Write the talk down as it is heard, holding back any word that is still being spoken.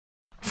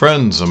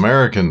Friends,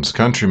 Americans,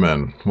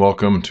 countrymen,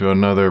 welcome to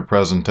another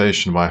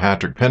presentation by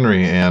Patrick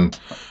Penry, and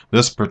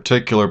this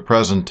particular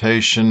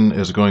presentation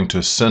is going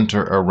to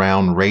center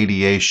around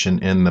radiation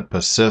in the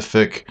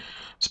Pacific,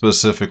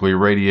 specifically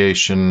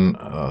radiation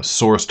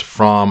sourced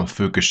from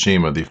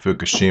Fukushima, the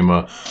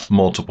Fukushima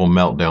multiple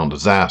meltdown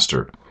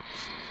disaster.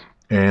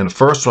 And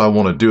first what I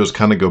want to do is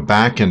kind of go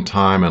back in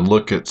time and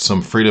look at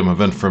some Freedom of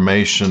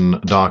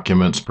Information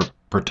documents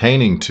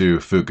pertaining to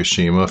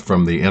Fukushima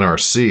from the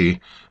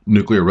NRC,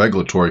 Nuclear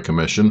Regulatory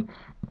Commission.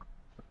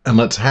 And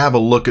let's have a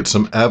look at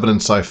some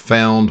evidence I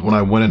found when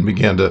I went and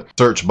began to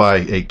search by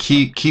a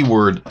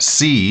keyword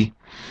C,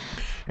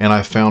 and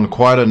I found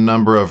quite a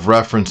number of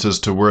references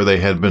to where they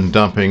had been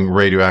dumping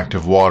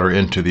radioactive water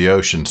into the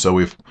ocean. So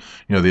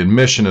the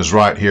admission is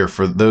right here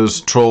for those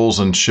trolls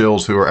and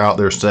shills who are out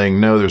there saying,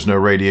 no, there's no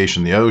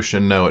radiation in the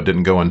ocean. No, it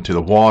didn't go into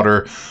the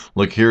water.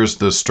 Look, here's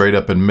the straight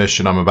up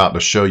admission I'm about to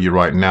show you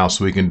right now,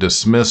 so we can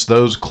dismiss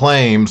those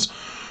claims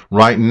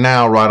right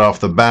now, right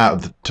off the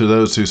bat, to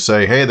those who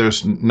say, hey,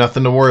 there's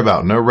nothing to worry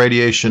about. No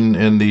radiation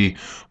in the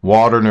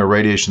water, no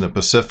radiation in the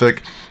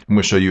Pacific. I'm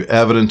going to show you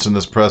evidence in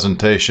this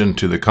presentation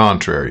to the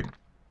contrary.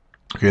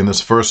 Okay, in this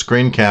first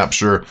screen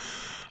capture,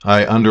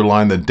 I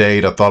underlined the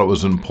date. I thought it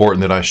was important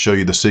that I show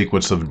you the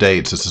sequence of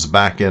dates. This is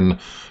back in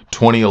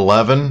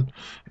 2011,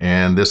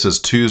 and this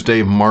is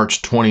Tuesday,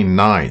 March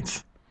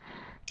 29th.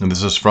 And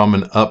this is from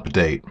an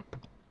update.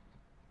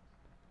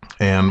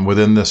 And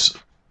within this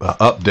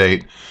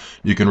update,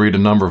 you can read a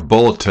number of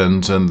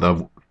bulletins, and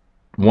the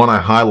one I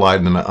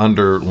highlighted and I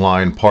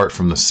underlined part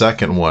from the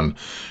second one.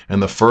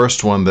 And the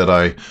first one that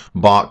I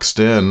boxed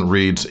in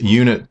reads,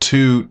 Unit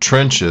 2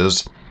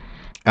 trenches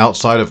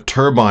outside of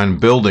turbine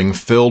building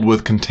filled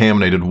with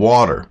contaminated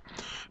water.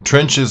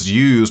 Trenches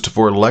used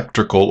for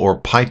electrical or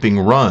piping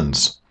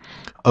runs.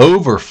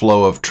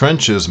 Overflow of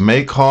trenches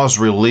may cause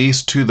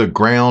release to the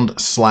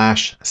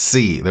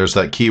ground/sea. There's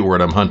that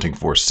keyword I'm hunting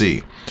for,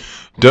 C.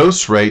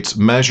 Dose rates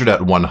measured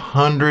at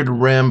 100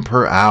 rem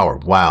per hour.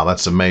 Wow,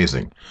 that's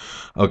amazing.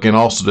 Okay, and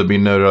also to be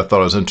noted, I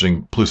thought it was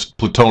interesting,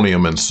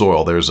 plutonium in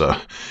soil.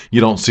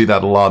 You don't see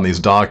that a lot in these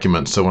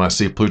documents. So when I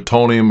see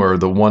plutonium, or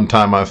the one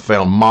time I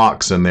found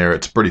MOX in there,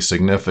 it's pretty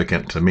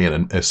significant to me,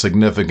 and a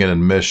significant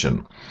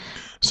admission.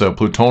 So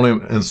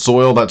plutonium in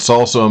soil, that's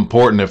also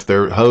important. If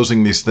they're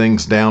hosing these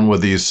things down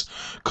with these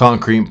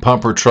concrete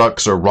pumper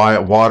trucks or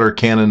riot water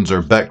cannons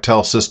or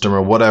Bechtel system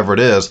or whatever it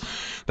is,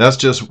 that's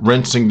just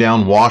rinsing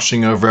down,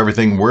 washing over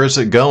everything. Where is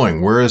it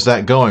going? Where is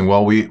that going?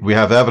 Well, we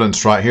have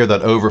evidence right here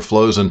that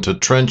overflows into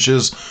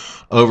trenches,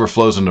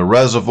 overflows into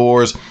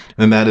reservoirs,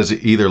 and that is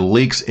either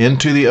leaks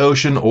into the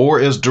ocean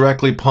or is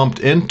directly pumped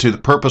into,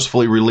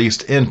 purposefully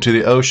released into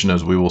the ocean,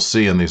 as we will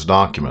see in these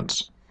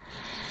documents.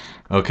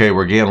 Okay,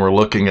 we're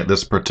looking at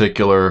this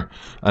particular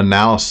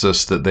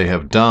analysis that they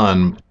have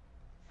done.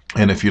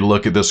 And if you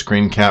look at this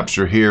screen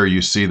capture here, you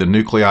see the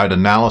nuclide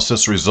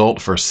analysis result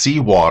for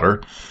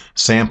seawater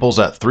samples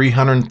at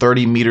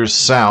 330 meters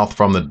south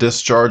from the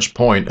discharge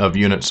point of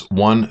units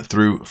 1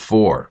 through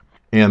 4.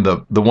 And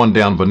the one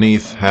down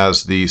beneath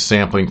has the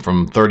sampling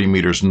from 30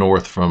 meters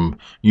north from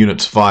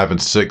units 5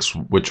 and 6,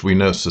 which we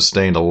know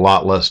sustained a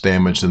lot less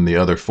damage than the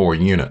other 4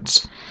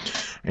 units.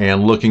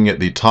 And looking at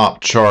the top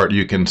chart,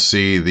 you can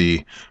see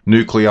the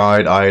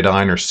nuclide,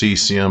 iodine, or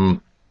cesium,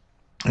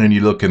 and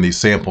you look in the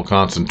sample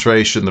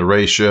concentration, the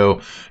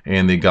ratio,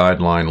 and the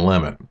guideline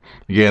limit.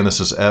 Again, this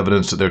is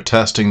evidence that they're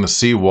testing the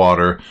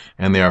seawater,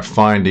 and they are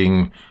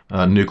finding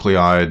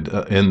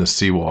nuclide in the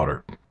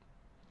seawater.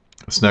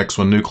 This next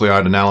one,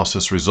 nuclide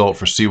analysis result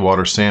for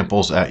seawater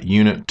samples at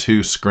Unit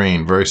 2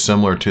 screen. Very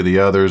similar to the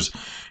others,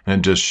 and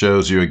it just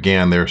shows you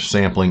again they're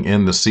sampling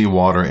in the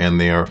seawater and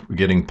they are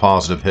getting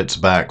positive hits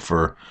back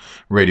for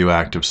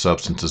radioactive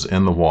substances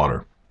in the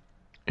water.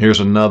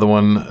 Here's another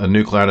one, a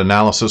nuclide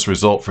analysis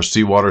result for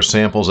seawater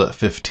samples at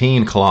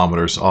 15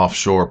 kilometers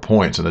offshore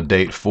points, and a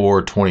date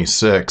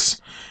 4/26.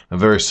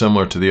 Very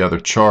similar to the other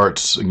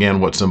charts.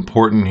 Again, what's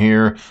important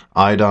here,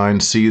 iodine,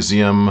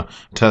 cesium,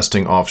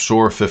 testing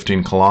offshore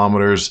 15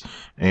 kilometers,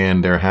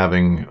 and they're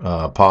having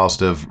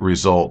positive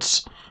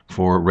results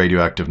for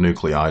radioactive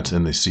nuclides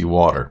in the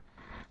seawater.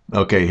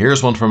 Okay,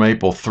 here's one from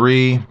April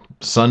 3,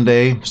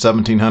 Sunday,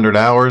 1700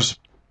 hours.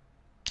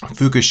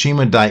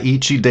 Fukushima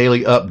Daiichi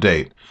Daily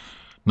Update.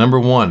 Number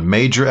 1,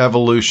 major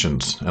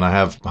evolutions, and I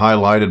have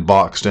highlighted,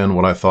 boxed in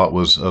what I thought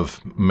was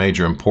of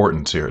major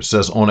importance here. It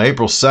says, on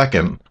April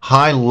 2nd,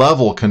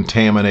 high-level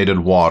contaminated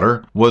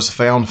water was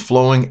found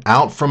flowing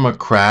out from a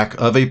crack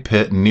of a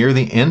pit near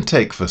the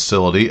intake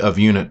facility of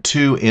Unit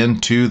 2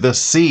 into the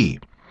sea.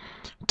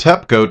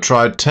 TEPCO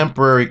tried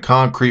temporary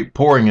concrete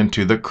pouring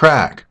into the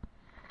crack.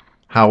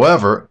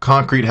 However,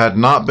 concrete had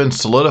not been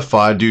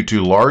solidified due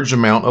to large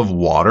amount of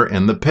water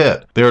in the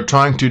pit. They are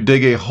trying to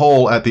dig a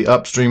hole at the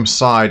upstream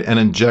side and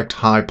inject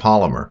high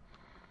polymer.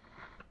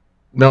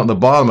 Now at the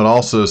bottom it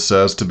also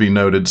says, to be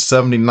noted,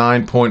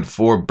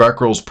 79.4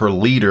 becquerels per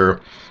liter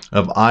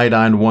of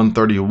iodine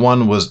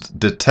 131 was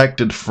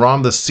detected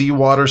from the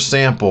seawater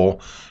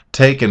sample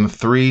taken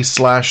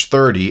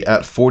 3/30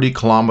 at 40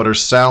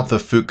 kilometers south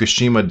of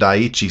Fukushima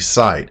Daiichi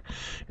site.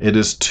 it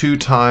is 2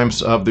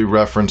 times of the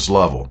reference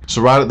level.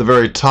 So right at the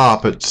very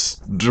top, it's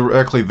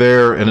directly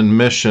there, an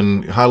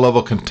admission, high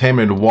level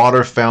contaminated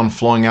water found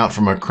flowing out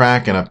from a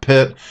crack in a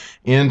pit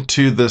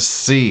into the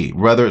sea.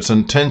 Whether it's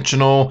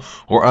intentional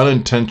or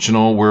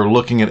unintentional, we're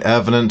looking at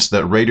evidence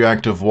that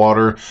radioactive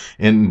water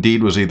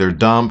indeed was either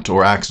dumped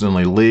or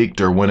accidentally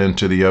leaked or went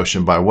into the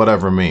ocean by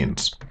whatever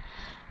means.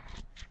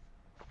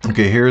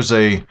 Okay, here's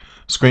a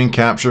screen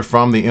capture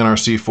from the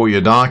NRC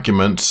FOIA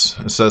documents.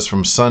 It says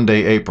from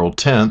Sunday, April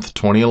 10th,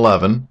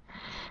 2011,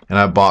 and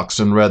I boxed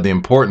and read the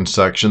important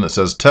section that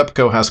says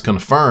TEPCO has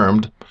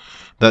confirmed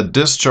that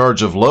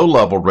discharge of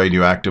low-level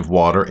radioactive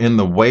water in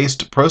the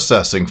waste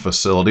processing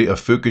facility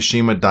of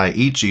Fukushima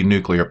Daiichi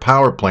nuclear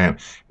power plant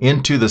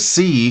into the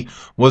sea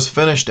was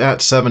finished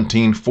at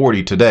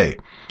 1740 today.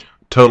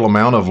 Total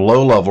amount of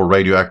low-level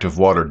radioactive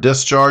water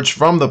discharged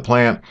from the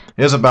plant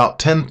is about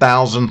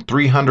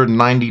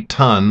 10,390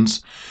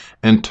 tons,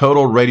 and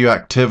total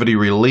radioactivity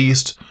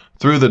released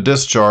through the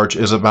discharge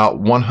is about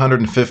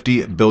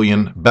 150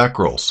 billion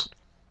becquerels.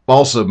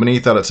 Also,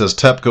 beneath that it says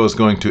TEPCO is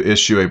going to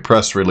issue a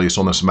press release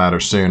on this matter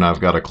soon. I've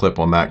got a clip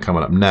on that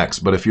coming up next.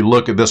 But if you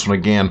look at this one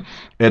again,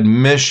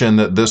 admission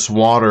that this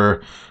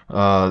water,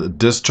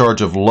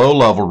 discharge of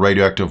low-level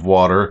radioactive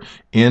water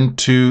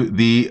into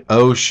the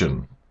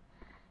ocean.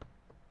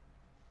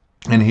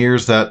 And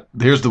here's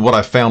what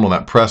I found on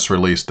that press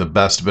release, the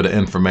best bit of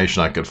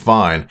information I could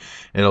find.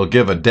 It'll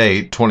give a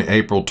date,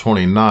 April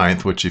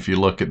 29th, which if you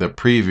look at the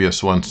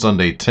previous one,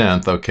 Sunday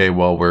 10th, okay,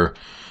 well, we're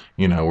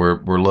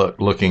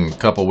looking a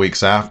couple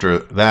weeks after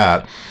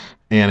that.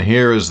 And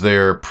here is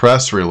their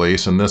press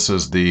release, and this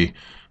is the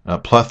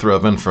plethora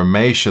of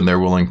information they're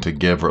willing to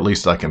give, or at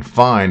least I can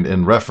find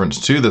in reference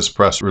to this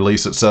press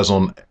release. It says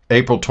on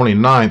April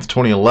 29th,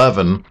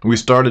 2011, we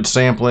started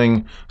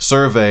sampling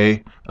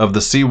survey of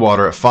the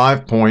seawater at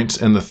 5 points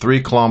in the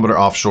 3-kilometer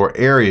offshore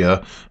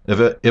area of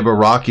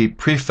Ibaraki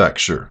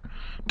Prefecture.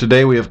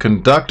 Today we have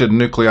conducted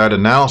nuclide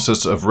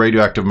analysis of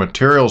radioactive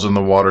materials in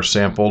the water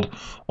sampled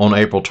on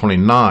April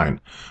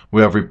 29.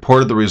 We have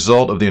reported the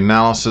result of the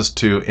analysis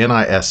to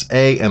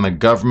NISA and the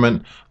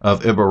government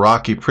of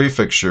Ibaraki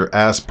Prefecture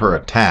as per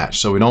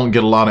attached. So we don't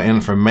get a lot of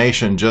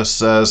information, just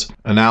says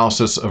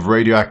analysis of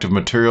radioactive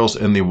materials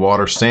in the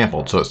water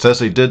sampled. So it says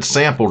they did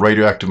sample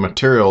radioactive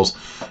materials,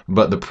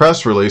 but the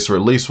press release, or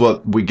at least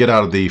what we get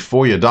out of the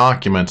FOIA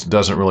documents,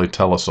 doesn't really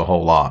tell us a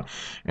whole lot.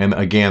 And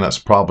again, that's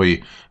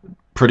probably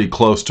pretty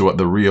close to what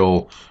the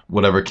real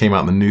whatever came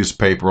out in the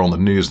newspaper on the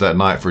news that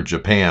night for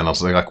Japan. I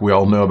was like we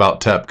all know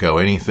about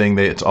TEPCO. Anything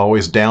that it's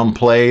always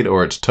downplayed,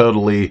 or it's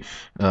totally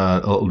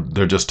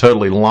they're just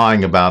totally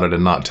lying about it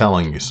and not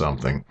telling you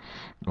something.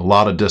 A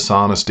lot of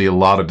dishonesty, a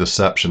lot of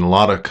deception, a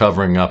lot of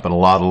covering up, and a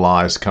lot of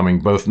lies coming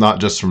both not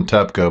just from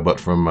TEPCO but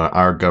from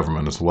our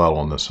government as well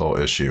on this whole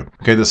issue.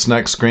 Okay, this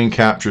next screen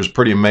capture is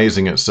pretty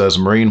amazing. It says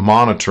marine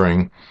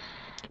monitoring.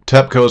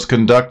 TEPCO is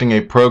conducting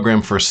a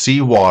program for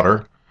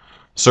seawater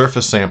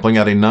surface sampling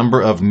at a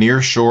number of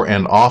nearshore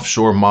and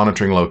offshore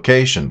monitoring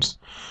locations.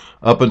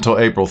 Up until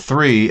April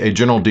 3, a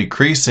general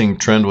decreasing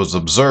trend was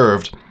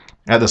observed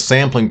at the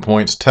sampling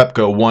points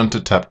TEPCO 1 to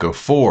TEPCO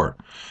 4.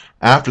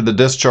 After the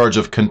discharge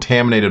of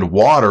contaminated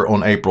water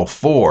on April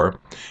 4,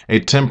 a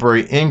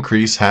temporary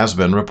increase has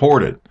been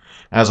reported.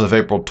 As of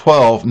April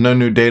 12, no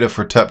new data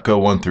for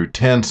TEPCO 1 through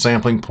 10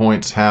 sampling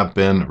points have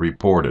been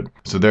reported.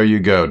 So there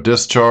you go.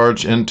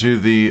 Discharge into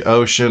the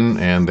ocean,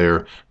 and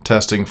they're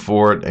testing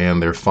for it,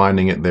 and they're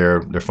finding it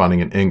there. They're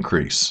finding an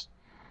increase.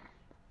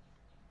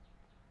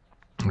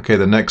 Okay,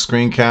 the next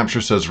screen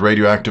capture says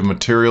radioactive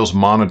materials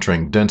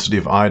monitoring, density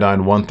of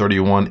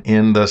iodine-131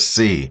 in the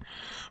sea.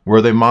 Where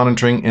are they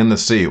monitoring? In the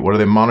sea. What are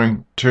they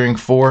monitoring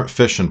for?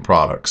 Fission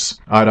products.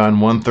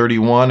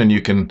 Iodine-131, and you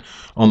can,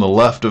 on the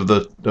left of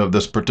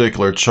this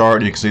particular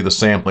chart, you can see the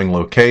sampling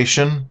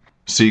location,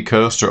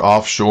 seacoast or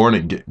offshore,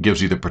 and it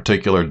gives you the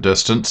particular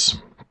distance,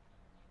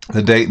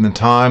 the date and the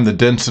time, the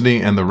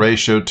density, and the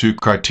ratio to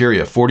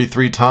criteria.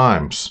 43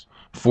 times,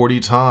 40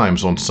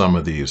 times on some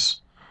of these.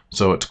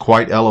 So it's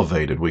quite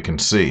elevated, we can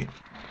see.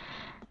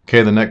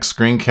 Okay, the next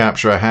screen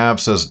capture I have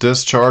says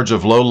discharge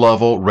of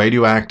low-level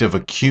radioactive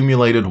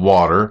accumulated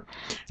water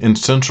in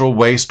Central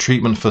Waste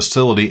Treatment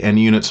Facility and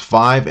Units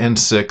 5 and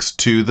 6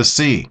 to the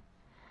sea.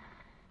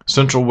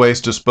 Central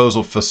Waste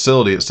Disposal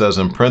Facility, it says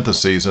in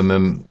parentheses, and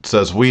then it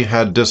says we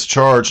had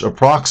discharged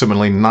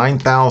approximately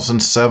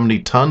 9,070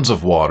 tons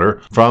of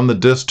water from the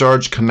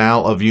discharge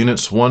canal of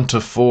Units 1 to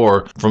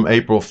 4 from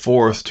April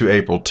 4th to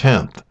April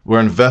 10th.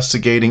 We're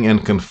investigating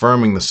and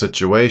confirming the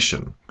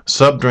situation.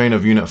 Subdrain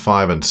of Unit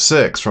 5 and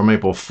 6. From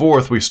April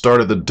 4th, we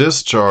started the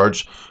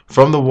discharge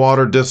from the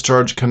water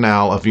discharge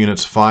canal of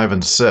Units 5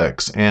 and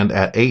 6, and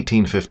at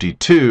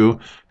 1852,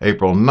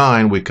 April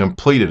 9, we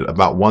completed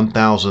about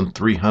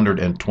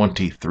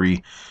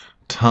 1,323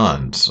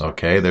 tons.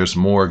 Okay, there's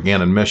more,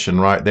 again, admission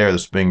right there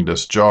that's being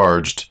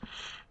discharged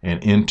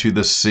and into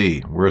the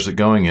sea. Where is it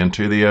going?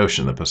 Into the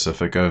ocean, the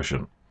Pacific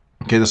Ocean.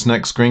 Okay, this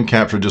next screen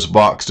capture just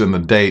boxed in the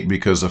date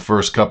because the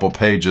first couple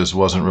pages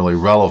wasn't really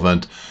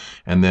relevant,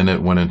 and then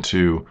it went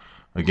into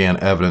Again,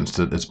 evidence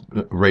that it's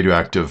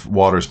radioactive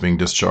water is being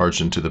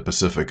discharged into the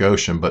Pacific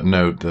Ocean. But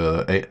note,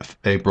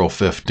 April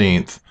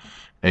 15th,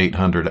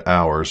 800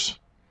 hours.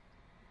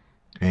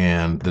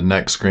 And the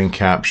next screen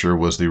capture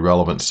was the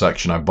relevant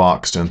section. I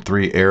boxed in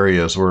 3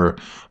 areas where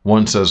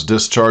one says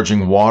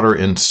discharging water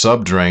in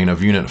subdrain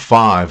of Unit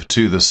 5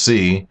 to the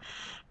sea,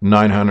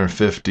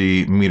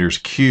 950 meters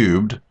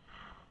cubed,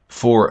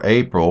 for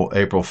April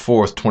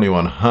 4th,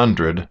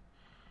 2100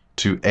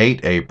 to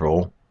 8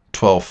 April,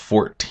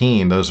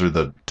 1214. Those are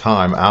the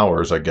time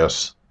hours, I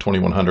guess,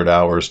 2100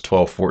 hours,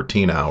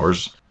 1214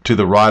 hours. To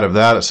the right of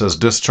that, it says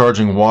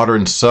discharging water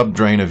in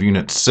subdrain of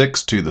Unit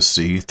 6 to the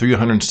sea,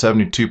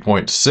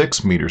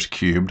 372.6 meters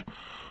cubed,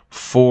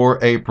 4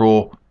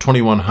 April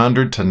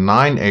 2100 to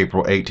 9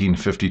 April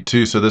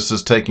 1852. So this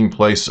is taking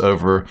place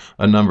over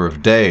a number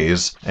of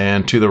days.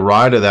 And to the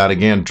right of that,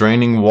 again,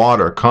 draining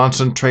water,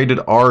 concentrated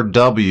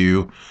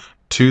RW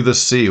to the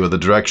sea with a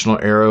directional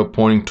arrow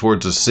pointing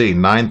towards the sea,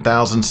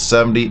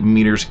 9,070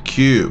 meters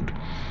cubed.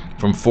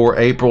 From 4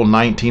 April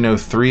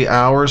 1903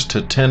 hours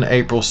to 10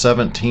 April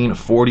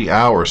 1740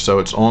 hours. So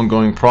it's an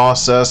ongoing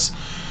process,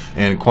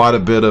 and quite a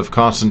bit of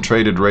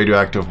concentrated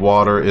radioactive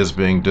water is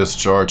being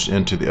discharged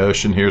into the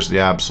ocean. Here's the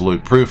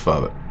absolute proof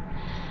of it.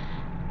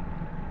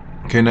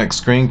 Okay, next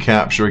screen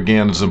capture.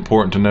 Again, it's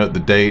important to note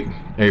the date,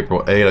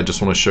 April 8. I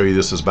just want to show you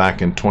this is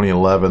back in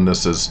 2011.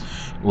 This is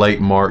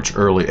late March,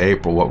 early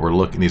April, what we're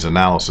looking, these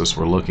analysis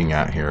we're looking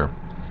at here.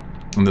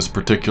 And this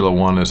particular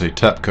one is a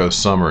TEPCO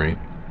summary.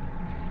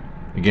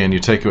 Again, you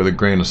take it with a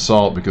grain of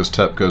salt because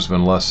TEPCO's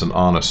been less than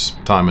honest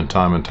time and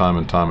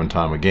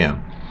time again.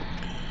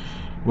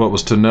 What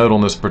was to note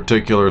on this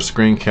particular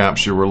screen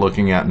capture we're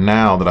looking at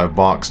now that I've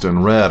boxed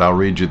in red, I'll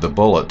read you the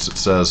bullets. It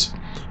says,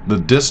 the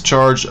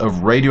discharge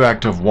of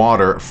radioactive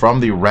water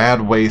from the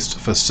rad waste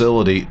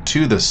facility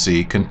to the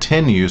sea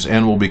continues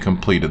and will be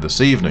completed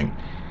this evening.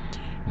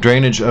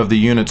 Drainage of the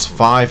Units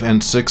 5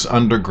 and 6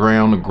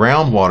 underground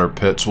groundwater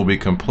pits will be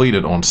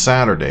completed on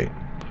Saturday.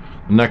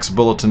 The next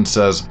bulletin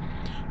says,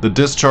 the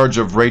discharge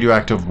of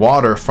radioactive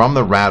water from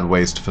the rad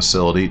waste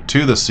facility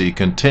to the sea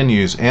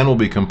continues and will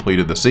be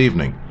completed this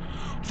evening.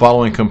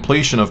 Following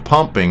completion of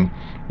pumping,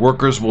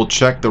 workers will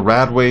check the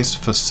rad waste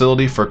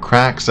facility for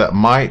cracks that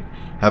might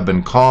have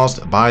been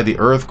caused by the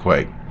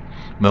earthquake.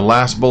 And the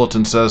last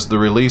bulletin says the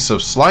release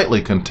of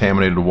slightly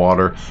contaminated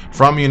water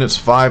from Units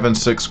 5 and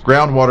 6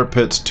 groundwater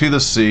pits to the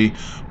sea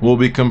will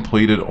be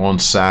completed on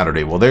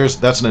Saturday. Well,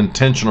 that's an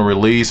intentional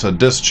release. A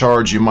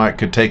discharge, you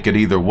could take it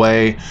either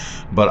way,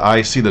 but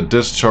I see the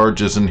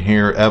discharges in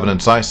here,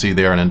 evidence I see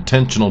there, an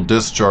intentional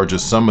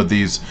discharges, some of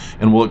these,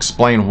 and we'll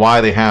explain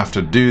why they have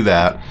to do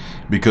that,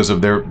 because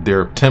of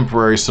their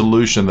temporary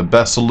solution, the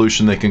best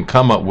solution they can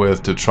come up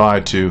with to try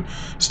to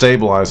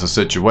stabilize the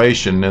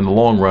situation. In the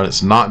long run,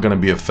 it's not going to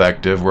be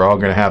effective. We're all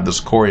going to have this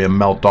corium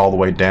melt all the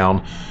way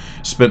down.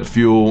 Spent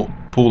fuel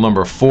pool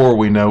number 4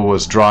 we know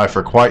was dry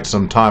for quite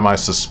some time. I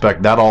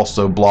suspect that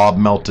also blob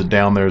melted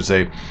down. There's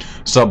a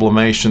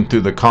sublimation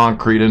through the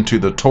concrete into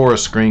the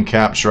Taurus screen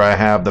capture I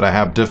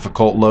have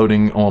difficult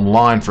loading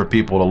online for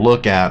people to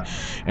look at,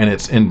 and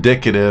it's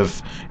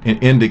indicative.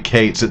 It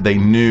indicates that they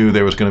knew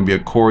there was going to be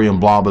a corium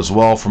blob as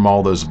well from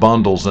all those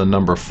bundles in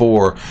number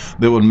 4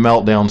 that would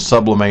melt down,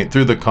 sublimate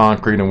through the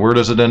concrete. And where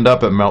does it end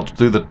up? It melts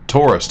through the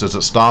Taurus. Does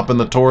it stop in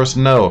the Taurus?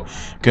 No,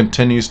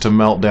 continues to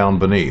melt down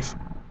beneath.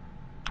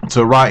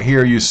 So right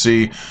here you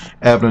see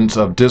evidence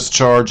of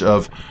discharge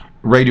of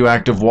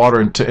radioactive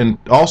water, and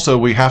also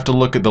we have to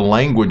look at the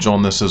language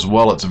on this as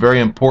well. It's very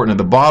important. At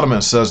the bottom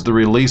it says the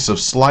release of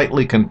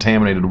slightly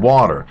contaminated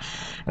water.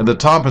 At the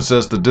top it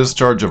says the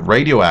discharge of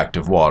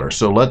radioactive water.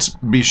 So let's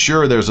be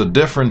sure there's a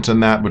difference in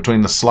that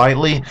between the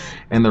slightly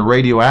and the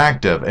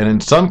radioactive. And in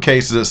some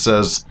cases it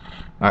says,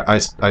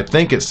 I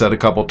think it said a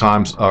couple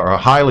times,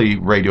 highly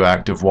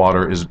radioactive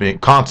water is being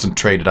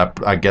concentrated,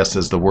 I guess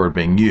is the word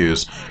being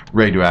used,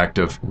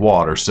 radioactive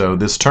water. So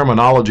this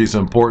terminology is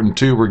important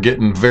too. We're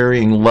getting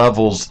varying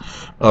levels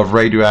of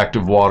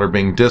radioactive water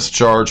being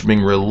discharged,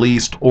 being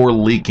released, or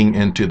leaking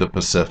into the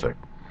Pacific.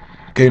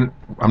 Okay,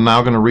 I'm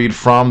now going to read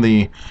from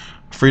the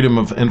Freedom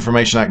of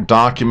Information Act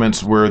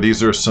documents, where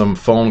these are some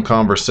phone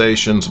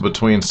conversations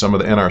between some of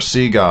the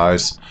NRC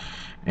guys.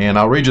 And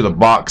I'll read you the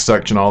box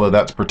section, although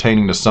that's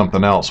pertaining to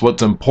something else.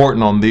 What's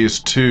important on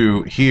these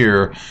two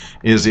here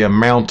is the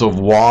amount of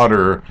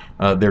water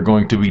they're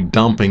going to be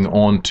dumping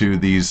onto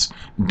these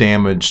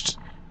damaged,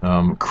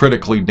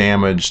 critically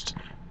damaged,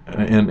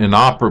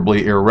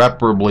 inoperably,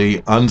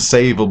 irreparably,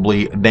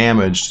 unsavably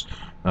damaged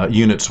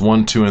units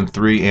 1, 2, and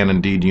 3, and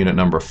indeed unit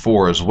number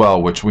 4 as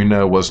well, which we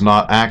know was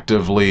not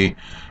actively,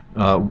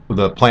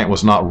 the plant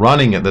was not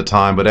running at the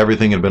time, but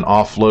everything had been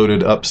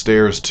offloaded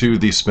upstairs to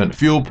the spent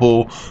fuel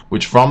pool,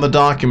 which from the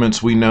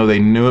documents we know they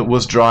knew it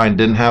was dry and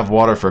didn't have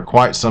water for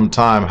quite some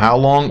time. How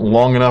long?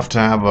 Long enough to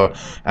have a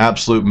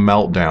absolute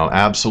meltdown,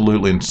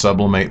 absolutely, and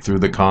sublimate through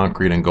the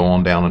concrete and go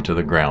on down into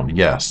the ground.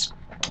 Yes.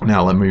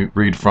 Now let me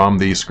read from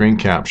the screen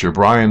capture.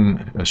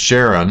 Brian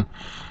Sharon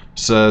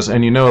says,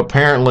 and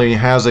apparently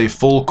has a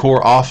full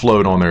core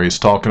offload on there. He's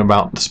talking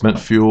about the spent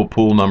fuel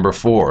pool number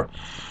 4.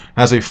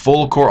 has a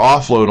full core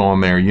offload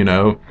on there.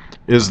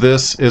 Is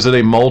it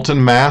a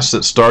molten mass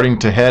that's starting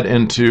to head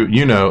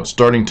into,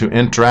 starting to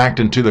interact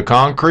into the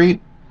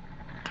concrete?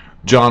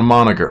 John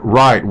Moniger,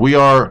 right. We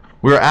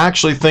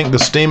actually think the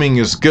steaming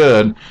is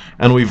good,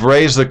 and we've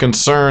raised the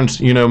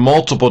concerns,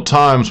 multiple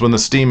times when the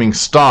steaming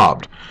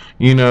stopped.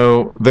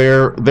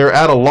 They're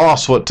at a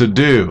loss what to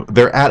do.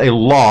 They're at a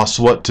loss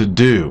what to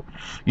do.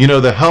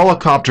 The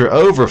helicopter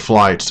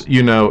overflights,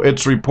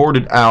 it's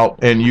reported out,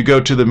 and you go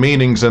to the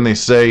meetings and they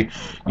say,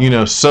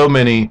 so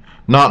many,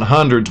 not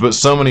hundreds, but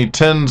so many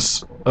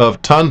tens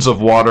of tons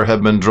of water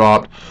have been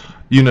dropped,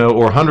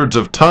 or hundreds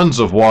of tons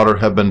of water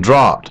have been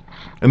dropped.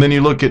 And then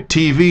you look at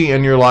TV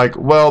and you're like,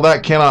 well,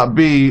 that cannot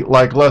be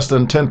like less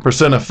than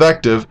 10%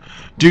 effective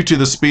due to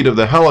the speed of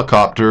the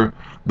helicopter,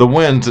 the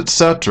winds,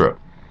 etc.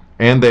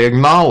 And they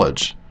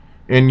acknowledge.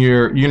 And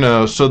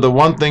so the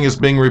one thing is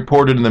being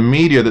reported in the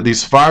media that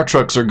these fire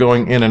trucks are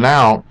going in and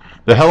out.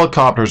 The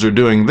helicopters are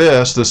doing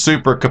this, the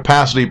super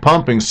capacity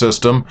pumping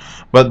system.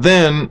 But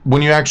then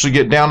when you actually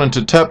get down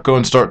into TEPCO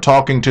and start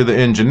talking to the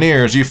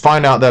engineers, you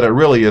find out that it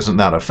really isn't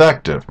that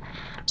effective.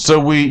 So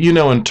we,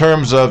 in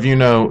terms of,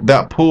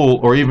 that pool,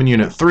 or even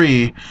Unit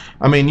 3,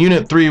 I mean,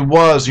 Unit 3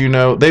 was,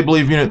 they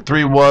believe Unit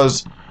 3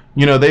 was,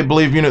 they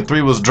believe Unit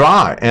 3 was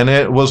dry, and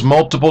it was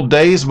multiple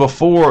days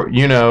before,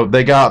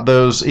 they got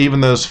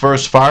those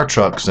first fire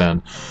trucks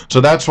in.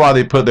 So that's why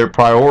they put their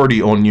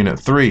priority on Unit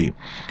 3.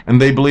 And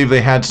they believe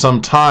they had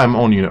some time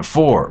on Unit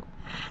 4.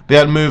 They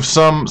had moved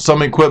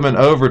some equipment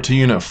over to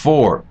Unit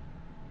 4.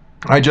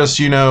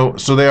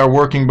 So they are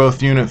working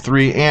both Unit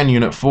 3 and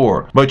Unit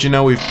 4. But,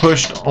 we've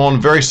pushed on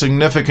very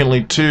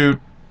significantly to,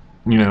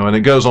 and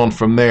it goes on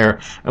from there.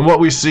 And what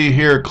we see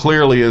here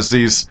clearly is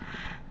these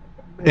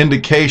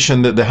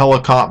indication that the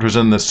helicopters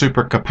and the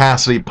super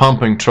capacity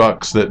pumping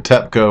trucks that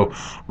TEPCO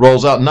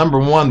rolls out, number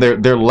one,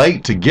 they're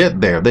late to get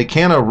there. They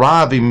can't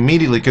arrive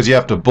immediately because you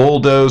have to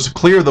bulldoze,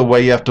 clear the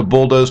way. You have to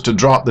bulldoze to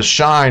drop the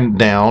shine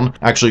down,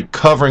 actually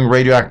covering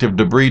radioactive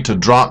debris to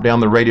drop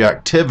down the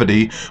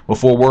radioactivity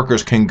before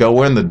workers can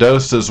go in. The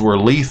doses were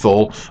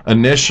lethal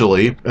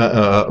initially.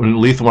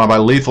 Lethal, by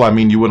lethal I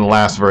mean you wouldn't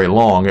last very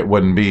long. It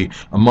wouldn't be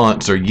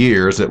months or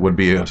years. It would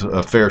be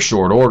a fair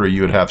short order.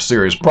 You would have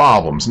serious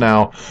problems.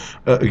 Now,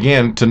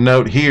 again, to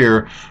note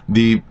here,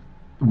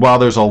 while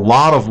there's a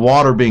lot of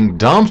water being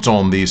dumped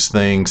on these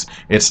things,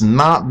 it's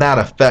not that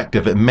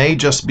effective. It may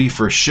just be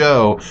for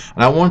show.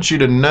 And I want you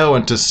to know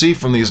and to see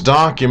from these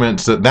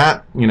documents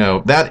that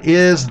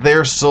is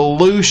their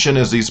solution,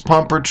 is these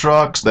pumper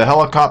trucks, the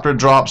helicopter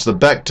drops, the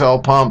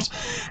Bechtel pumps.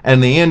 And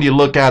in the end, you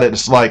look at it,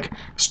 it's like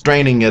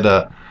straining at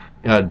a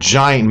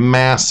giant,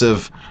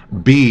 massive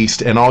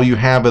beast, and all you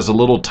have is a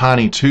little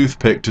tiny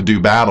toothpick to do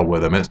battle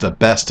with them. It's the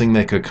best thing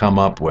they could come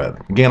up with.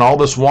 Again, all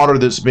this water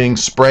that's being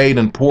sprayed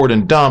and poured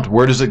and dumped,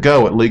 where does it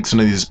go? It leaks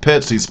into these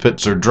pits. These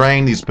pits are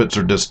drained. These pits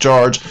are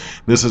discharged.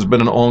 This has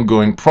been an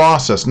ongoing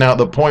process. Now, at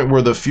the point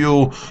where the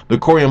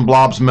corium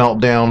blobs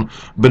melt down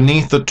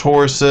beneath the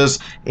toruses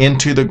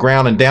into the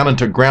ground and down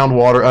into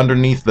groundwater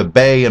underneath the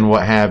bay and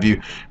what have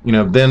you,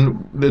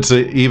 then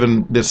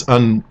it's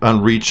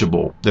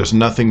unreachable. There's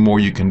nothing more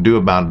you can do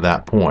about it at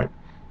that point.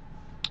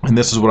 And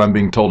this is what I'm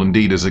being told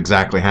indeed is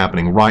exactly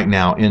happening right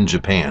now in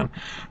Japan.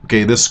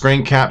 Okay, this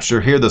screen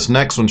capture here, this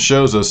next one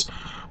shows us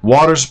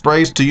water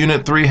sprays to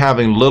Unit 3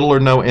 having little or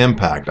no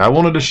impact. I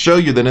wanted to show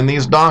you that in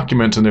these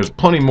documents, and there's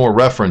plenty more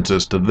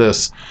references to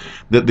this,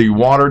 that the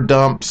water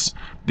dumps,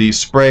 the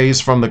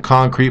sprays from the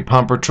concrete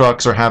pumper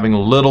trucks are having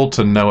little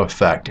to no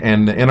effect.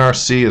 And the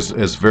NRC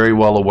is very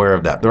well aware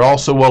of that. They're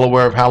also well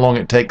aware of how long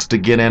it takes to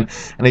get in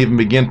and even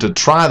begin to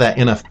try that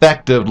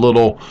ineffective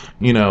little,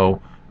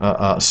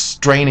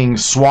 straining,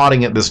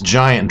 swatting at this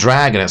giant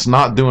dragon. It's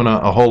not doing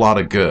a whole lot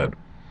of good.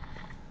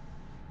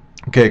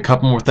 Okay, a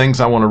couple more things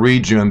I want to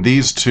read you, and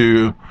these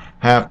two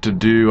have to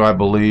do, I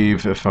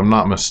believe, if I'm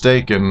not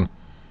mistaken,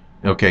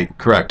 okay,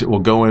 correct, it will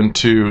go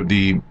into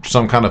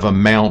some kind of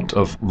amount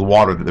of the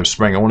water that they're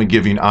spraying. I want to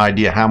give you an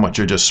idea how much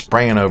you're just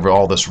spraying over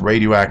all this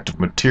radioactive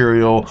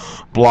material,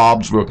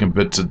 blobs, broken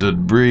bits of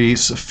debris,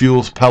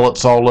 fuel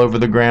pellets all over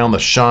the ground. The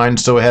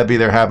shine's so heavy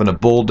they're having to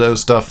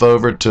bulldoze stuff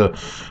over to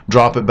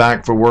drop it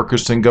back for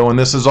workers to go. And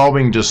this is all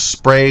being just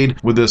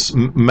sprayed with this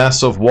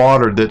mess of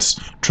water that's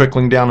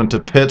trickling down into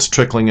pits,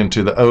 trickling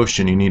into the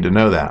ocean. You need to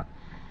know that.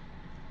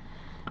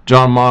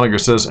 John Moniger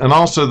says, and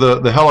also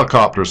the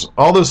helicopters,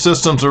 all those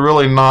systems are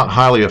really not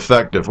highly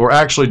effective, or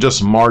actually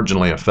just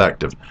marginally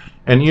effective.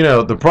 And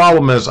the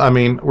problem is,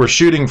 we're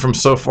shooting from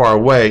so far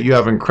away, you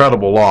have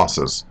incredible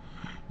losses.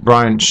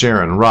 Brian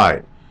Sharon,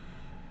 right.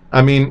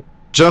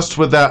 Just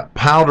with that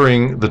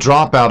powdering, the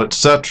dropout,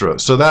 etc.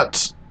 So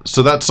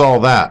that's all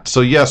that.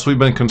 So yes, we've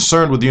been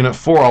concerned with Unit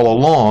 4 all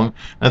along.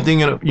 I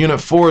think Unit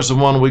 4 is the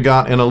one we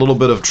got in a little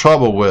bit of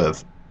trouble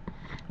with.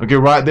 Okay,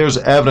 right there's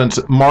evidence,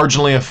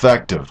 marginally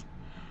effective.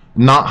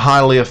 Not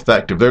highly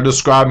effective. They're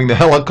describing the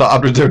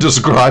helicopters, they're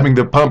describing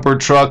the pumper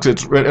trucks.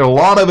 A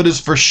lot of it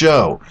is for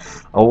show.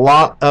 A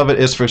lot of it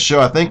is for show.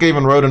 I think I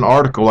even wrote an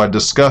article, I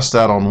discussed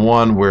that on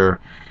one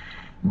where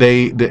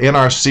the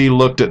NRC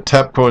looked at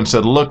TEPCO and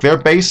said, look, they're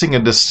basing a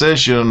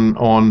decision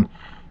on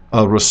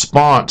a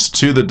response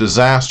to the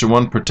disaster,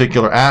 one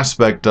particular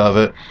aspect of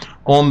it,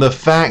 on the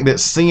fact that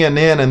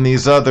CNN and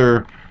these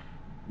other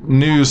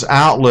news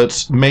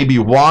outlets may be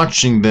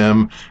watching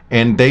them,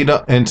 and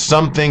data and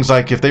some things,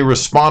 like if they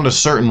respond a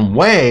certain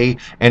way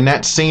and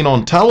that's seen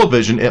on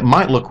television, it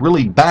might look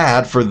really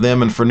bad for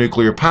them and for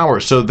nuclear power.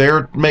 So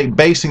they're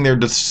basing their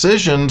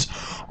decisions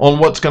on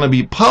what's going to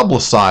be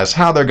publicized,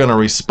 how they're going to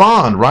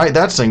respond, right?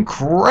 That's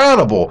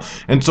incredible.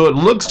 And so it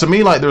looks to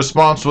me like the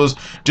response was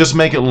just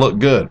make it look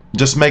good.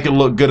 Just make it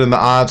look good in the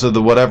eyes of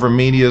the whatever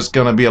media is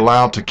going to be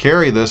allowed to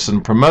carry this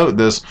and promote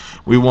this.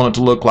 We want it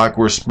to look like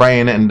we're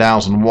spraying it and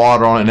dousing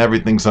water on it and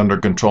everything's under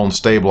control and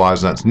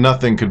stabilized. That's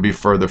nothing could be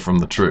further from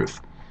the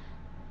truth.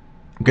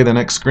 Okay, the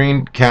next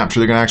screen capture,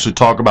 they're going to actually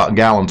talk about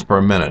gallons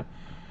per minute.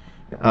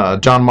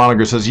 John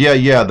Moniger says,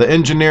 yeah, the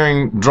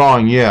engineering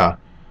drawing, yeah.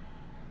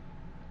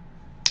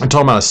 I'm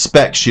talking about a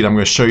spec sheet. I'm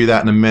going to show you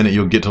that in a minute.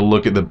 You'll get to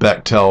look at the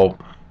Bechtel,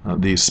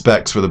 the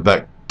specs for the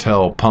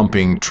Bechtel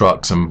pumping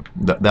trucks and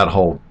that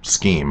whole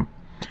scheme.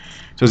 It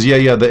says,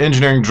 yeah, the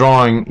engineering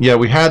drawing, yeah,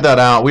 we had that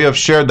out. We have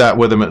shared that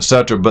with them,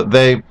 etc. But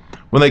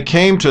when they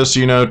came to us,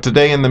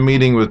 today in the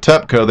meeting with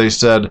TEPCO, they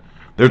said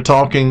they're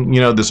talking,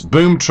 this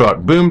boom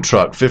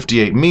truck,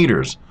 58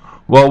 meters.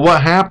 Well,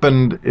 what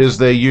happened is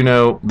they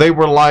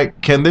were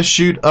like, can this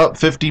shoot up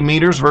 50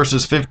 meters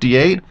versus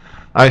 58?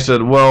 I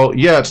said, well,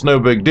 yeah, it's no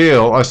big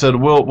deal. I said,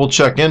 we'll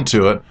check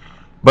into it.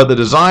 But the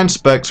design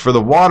specs for the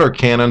water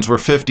cannons were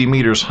 50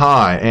 meters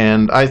high,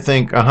 and I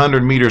think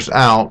 100 meters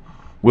out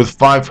with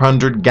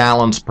 500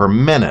 gallons per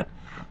minute.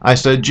 I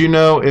said,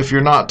 if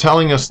you're not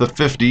telling us the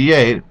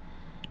 58,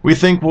 we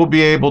think we'll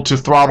be able to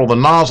throttle the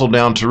nozzle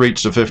down to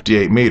reach the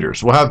 58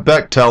 meters. We'll have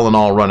Bechtel and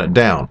all run it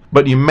down.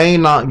 But you may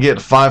not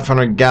get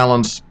 500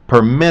 gallons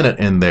per minute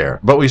in there.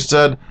 But we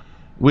said,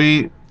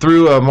 we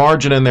threw a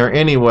margin in there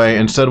anyway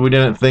and said we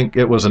didn't think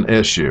it was an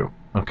issue.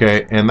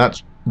 Okay, and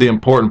that's the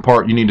important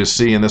part you need to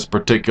see in this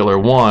particular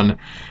one,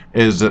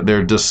 is that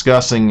they're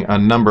discussing a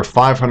number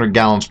 500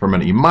 gallons per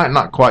minute. You might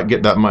not quite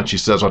get that much. He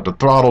says, I have to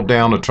throttle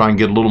down to try and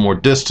get a little more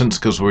distance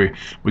because we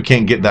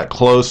can't get that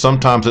close.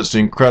 Sometimes it's the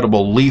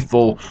incredible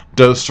lethal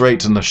dose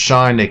rates and the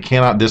shine. They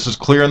cannot, this is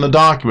clear in the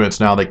documents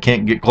now, they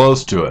can't get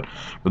close to it.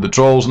 But the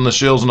trolls and the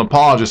shills and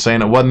apologists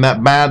saying it wasn't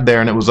that bad there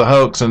and it was a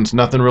hoax and it's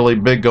nothing really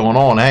big going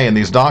on. Hey, in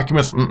these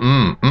documents,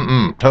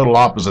 total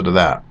opposite of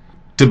that.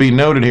 To be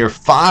noted here,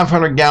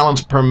 500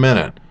 gallons per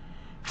minute.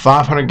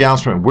 500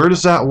 gallons per minute. Where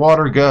does that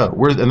water go?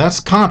 And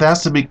that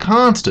has to be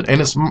constant. And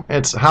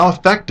it's how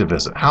effective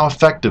is it? How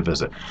effective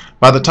is it?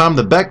 By the time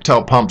the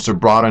Bechtel pumps are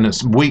brought in,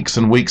 it's weeks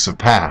and weeks have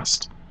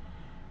passed.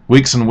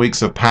 Weeks and weeks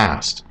have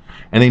passed.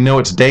 And they know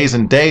it's days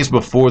and days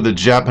before the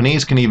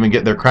Japanese can even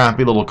get their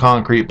crappy little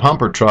concrete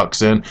pumper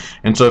trucks in.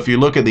 And so if you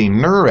look at the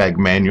NUREG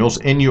manuals,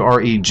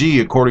 N-U-R-E-G,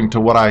 according to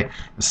what I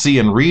see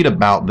and read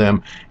about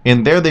them,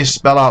 in there they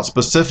spell out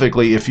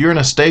specifically, if you're in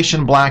a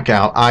station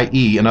blackout,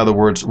 i.e., in other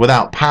words,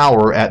 without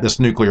power at this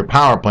nuclear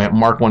power plant,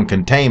 Mark 1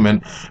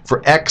 containment,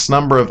 for X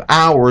number of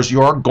hours,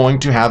 you are going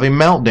to have a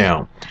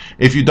meltdown.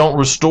 If you don't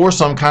restore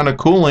some kind of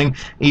cooling,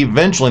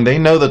 eventually, they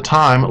know the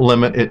time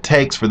limit it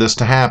takes for this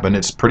to happen.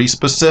 It's pretty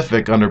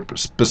specific under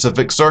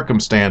specific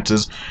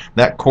circumstances.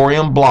 That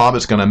corium blob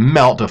is going to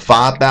melt to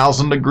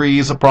 5,000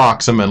 degrees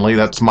approximately.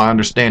 That's my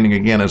understanding,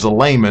 again, as a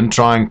layman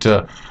trying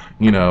to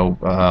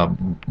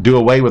do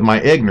away with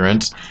my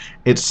ignorance.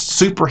 It's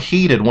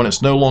superheated when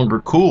it's no longer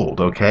cooled,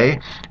 okay?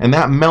 And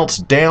that melts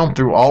down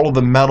through all of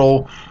the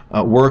metal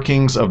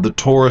workings of the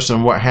torus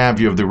and what have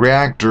you of the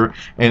reactor,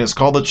 and it's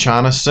called the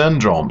China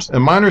syndromes.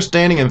 And my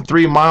understanding, in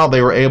 3 Mile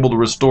they were able to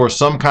restore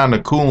some kind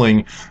of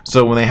cooling,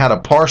 so when they had a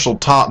partial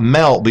top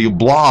melt, the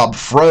blob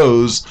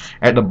froze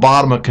at the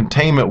bottom of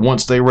containment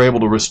once they were able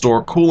to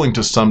restore cooling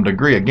to some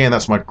degree. Again,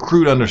 that's my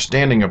crude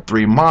understanding of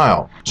 3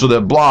 Mile. So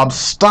that blob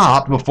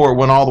stopped before it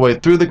went all the way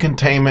through the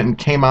containment and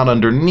came out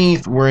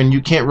underneath, wherein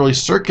you can't really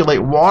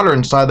circulate water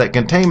inside that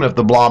containment if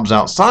the blob's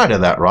outside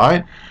of that,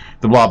 right?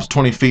 The blob's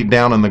 20 feet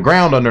down in the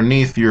ground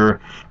underneath your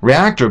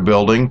reactor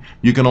building,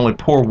 you can only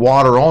pour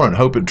water on it and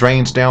hope it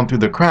drains down through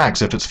the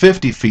cracks. If it's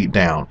 50 feet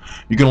down,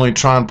 you can only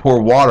try and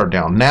pour water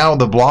down. Now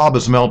the blob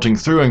is melting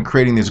through and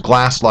creating these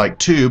glass-like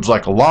tubes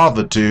like a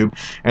lava tube,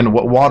 and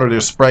what water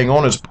they're spraying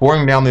on is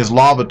pouring down these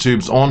lava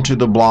tubes onto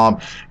the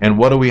blob, and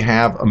what do we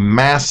have? A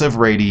massive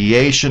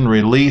radiation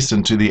release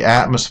into the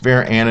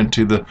atmosphere and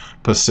into the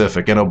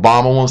Pacific. And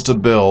Obama wants to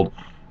build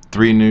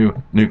 3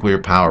 new nuclear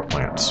power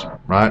plants,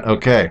 right?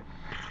 Okay.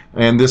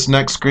 And this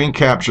next screen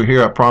capture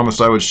here, I promised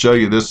I would show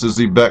you. This is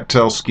the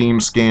Bechtel scheme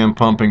scam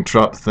pumping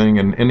truck thing.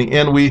 And in the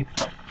end,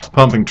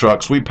 pumping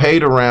trucks, we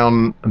paid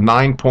around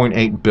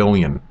 $9.8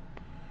 billion.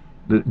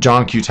 The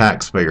John Q.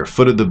 taxpayer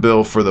footed the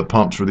bill for the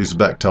pumps for these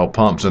Bechtel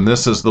pumps. And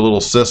this is the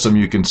little system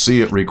you can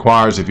see it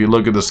requires. If you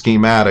look at the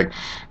schematic,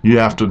 you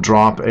have to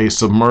drop a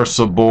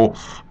submersible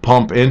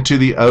pump into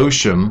the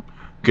ocean.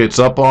 It's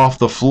up off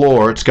the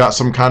floor, it's got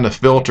some kind of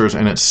filters,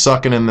 and it's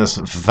sucking in this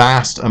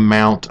vast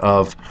amount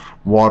of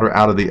water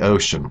out of the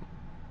ocean.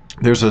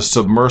 There's a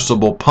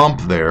submersible pump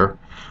there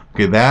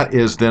Okay, that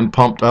is then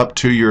pumped up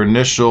to your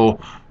initial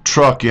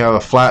truck. You have a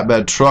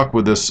flatbed truck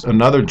with this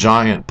another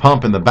giant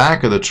pump in the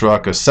back of the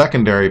truck, a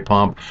secondary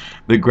pump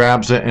that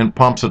grabs it and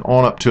pumps it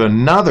on up to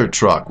another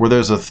truck where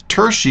there's a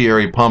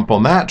tertiary pump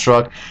on that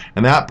truck,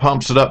 and that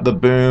pumps it up the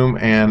boom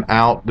and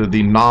out to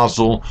the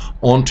nozzle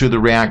onto the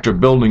reactor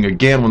building.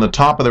 Again, when the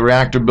top of the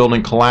reactor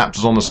building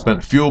collapses on the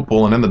spent fuel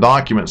pool, and in the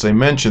documents they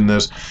mention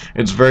this,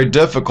 it's very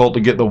difficult to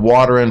get the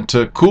water in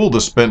to cool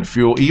the spent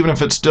fuel, even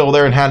if it's still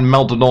there and hadn't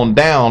melted on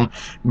down,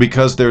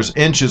 because there's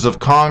inches of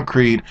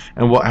concrete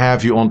and what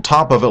have you on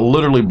top of it,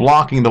 literally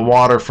blocking the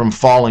water from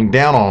falling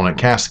down on it,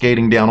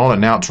 cascading down on it.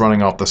 Now it's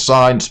running off the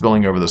side and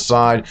spilling over the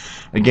side.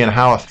 Again,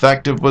 how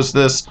effective was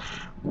this?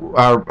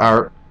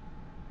 We're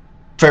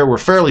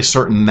fairly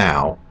certain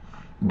now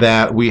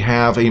that we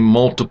have a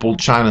multiple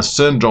China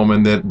syndrome,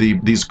 and that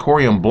these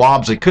corium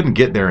blobs, they couldn't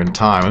get there in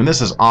time. And this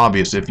is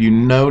obvious. If you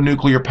know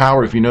nuclear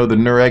power, if you know the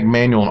NUREG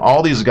manual, and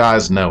all these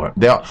guys know it.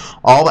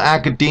 All the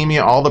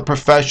academia, all the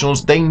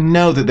professionals, they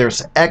know that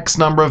there's X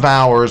number of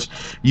hours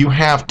you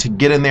have to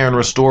get in there and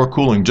restore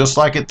cooling, just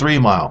like at 3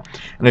 Mile.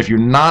 And if you're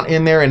not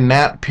in there in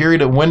that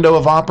period of window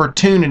of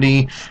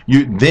opportunity,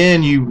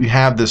 then you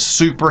have this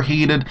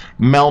superheated,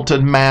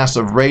 melted mass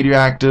of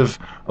radioactive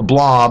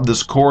blob,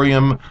 this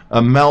corium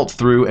melt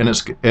through, and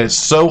it's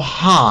so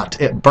hot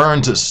it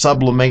burns, it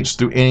sublimates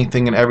through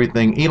anything and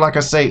everything. Like I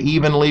say,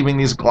 even leaving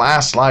these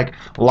glass-like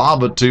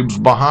lava tubes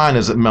behind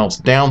as it melts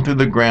down through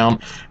the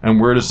ground.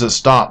 And where does it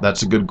stop?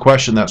 That's a good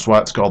question. That's why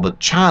it's called the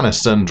China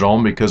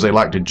syndrome, because they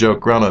like to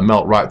joke around and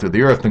melt right through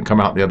the earth and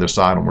come out the other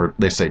side, and where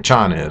they say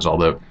China is,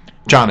 although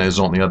China is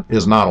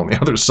not on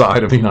the other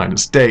side of the United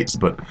States,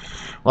 but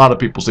a lot of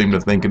people seem to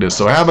think it is.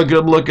 So have a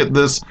good look at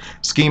this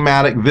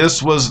schematic.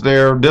 This was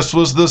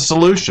the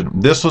solution.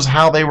 This was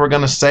how they were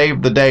going to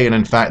save the day, and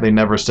in fact, they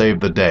never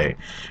saved the day.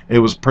 It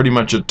was pretty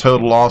much a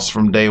total loss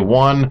from day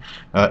one.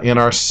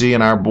 NRC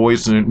and our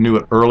boys knew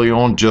it early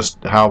on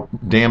just how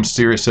damn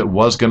serious it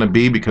was going to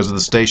be because of the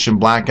station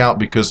blackout,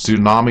 because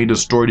tsunami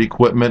destroyed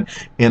equipment,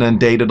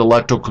 inundated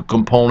electrical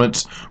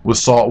components with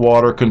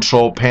saltwater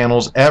control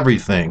panels,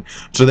 everything.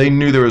 So they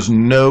knew there was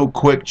no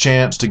quick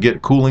chance to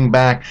get cooling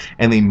back,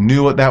 and they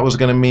knew what that was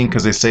going to mean,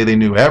 because they say they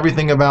knew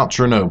everything about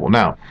Chernobyl.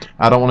 Now,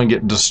 I don't want to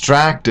get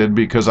distracted,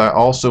 because I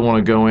also want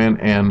to go in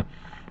and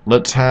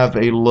let's have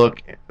a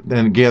look.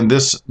 And again,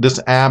 this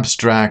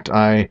abstract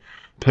I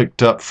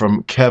picked up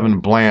from Kevin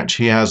Blanche.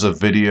 He has a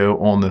video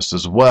on this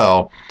as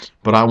well,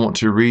 but I want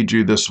to read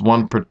you this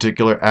one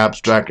particular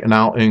abstract, and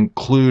I'll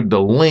include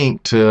the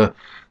link to,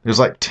 there's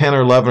like 10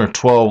 or 11 or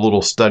 12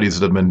 little studies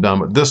that have been done,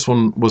 but this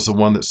one was the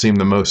one that seemed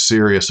the most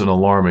serious and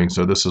alarming,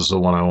 so this is the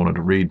one I wanted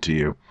to read to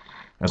you.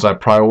 As I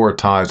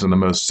prioritize, and the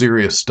most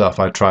serious stuff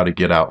I try to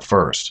get out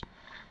first.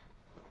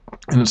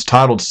 And it's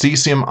titled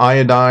Cesium,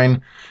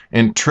 Iodine,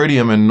 and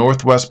Tritium in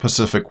Northwest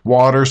Pacific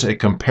Waters, a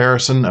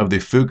comparison of the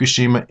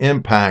Fukushima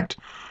impact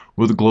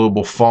with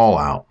global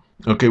fallout.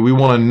 Okay, we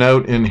want to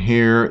note in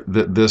here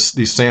that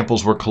these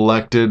samples were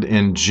collected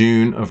in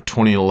June of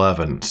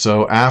 2011.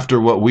 So after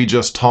what we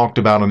just talked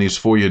about in these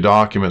FOIA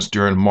documents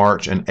during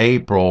March and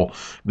April,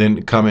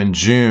 then come in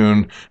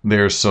June,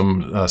 there's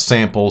some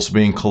samples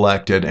being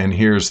collected, and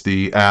here's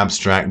the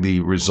abstract, the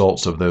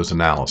results of those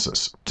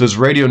analysis. It says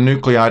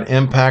radionuclide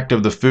impact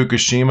of the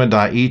Fukushima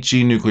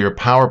Daiichi nuclear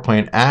power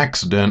plant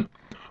accident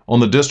on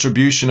the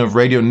distribution of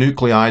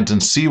radionuclides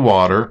in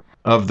seawater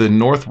of the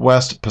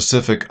Northwest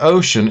Pacific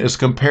Ocean is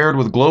compared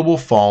with global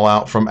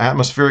fallout from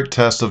atmospheric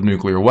tests of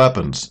nuclear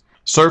weapons.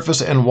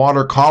 Surface and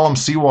water column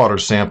seawater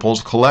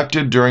samples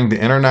collected during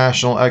the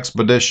international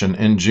expedition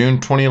in June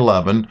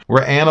 2011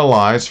 were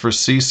analyzed for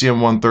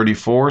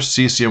cesium-134,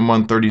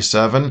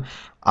 cesium-137,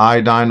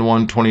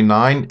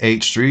 iodine-129,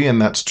 H3,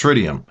 and that's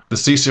tritium. The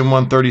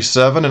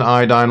cesium-137 and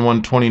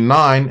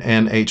iodine-129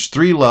 and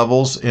H3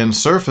 levels in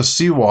surface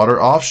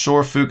seawater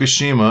offshore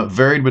Fukushima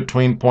varied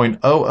between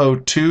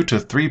 0.002 to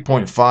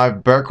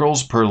 3.5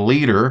 becquerels per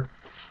liter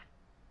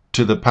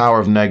to the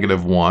power of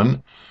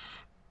 -1,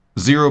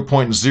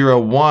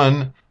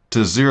 0.01 to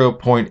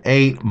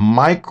 0.8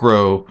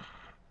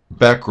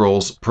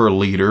 microbecquerels per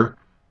liter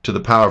to the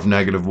power of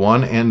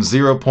 -1, and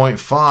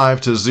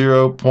 0.5 to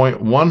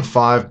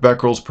 0.15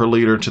 becquerels per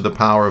liter to the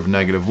power of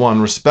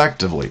 -1,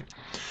 respectively.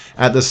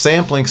 At the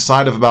sampling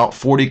site of about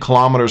 40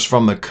 kilometers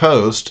from the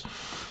coast,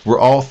 where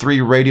all three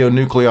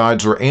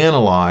radionuclides were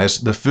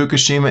analyzed, the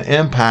Fukushima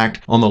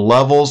impact on the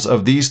levels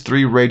of these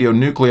three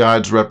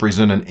radionuclides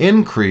represent an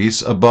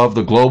increase above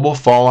the global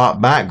fallout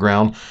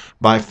background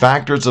by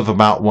factors of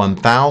about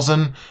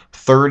 1,000,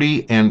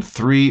 30, and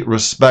 3,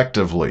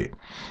 respectively.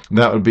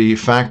 That would be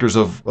factors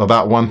of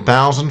about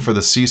 1,000 for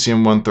the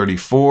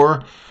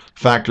cesium-134,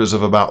 factors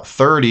of about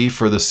 30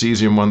 for the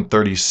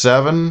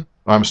cesium-137,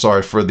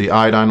 for the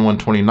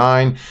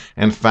iodine-129,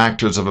 and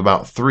factors of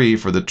about 3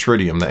 for the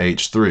tritium, the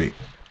H3.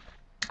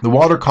 The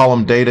water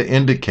column data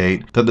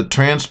indicate that the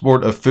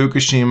transport of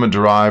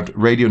Fukushima-derived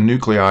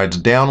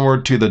radionuclides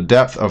downward to the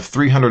depth of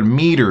 300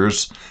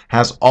 meters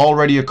has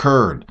already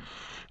occurred.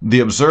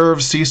 The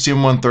observed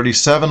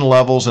cesium-137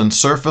 levels in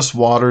surface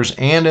waters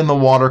and in the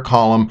water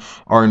column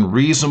are in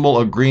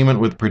reasonable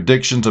agreement with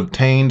predictions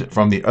obtained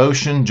from the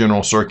ocean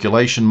general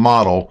circulation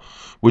model,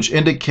 which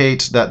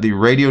indicates that the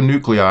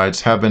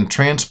radionuclides have been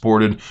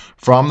transported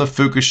from the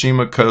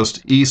Fukushima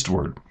coast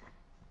eastward.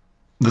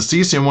 The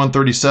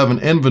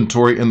cesium-137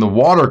 inventory in the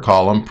water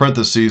column,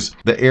 parentheses,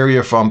 the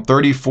area from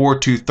 34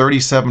 to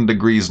 37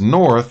 degrees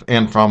north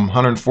and from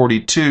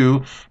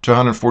 142 to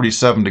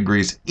 147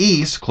 degrees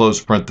east,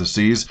 close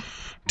parentheses,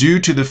 due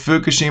to the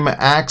Fukushima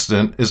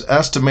accident is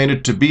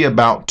estimated to be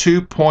about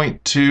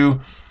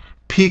 2.2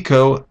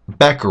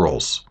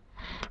 picobecquerels.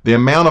 The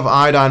amount of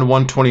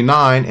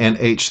iodine-129 and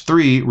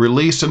H3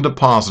 released and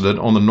deposited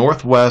on the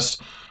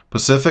northwest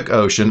Pacific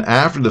Ocean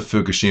after the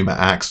Fukushima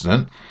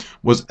accident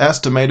was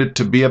estimated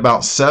to be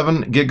about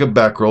 7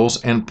 gigabecquerels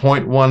and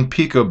 0.1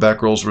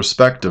 picobecquerels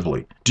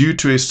respectively. Due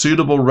to a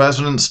suitable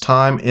residence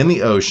time in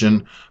the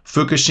ocean,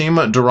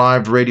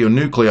 Fukushima-derived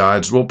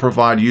radionuclides will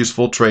provide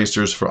useful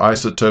tracers for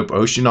isotope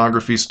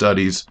oceanography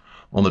studies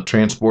on the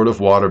transport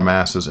of water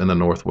masses in the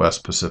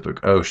northwest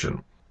Pacific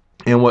Ocean.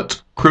 And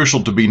what's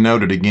crucial to be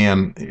noted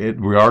again,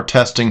 we are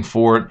testing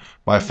for it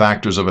by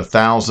factors of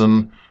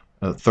 1,000,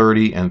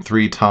 30, and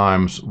 3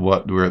 times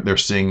what they're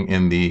seeing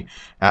in the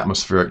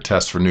atmospheric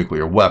test for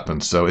nuclear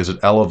weapons. So is it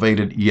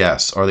elevated?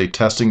 Yes. Are they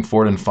testing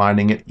for it and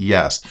finding it?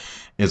 Yes.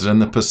 Is it in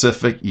the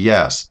Pacific?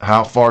 Yes.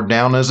 How far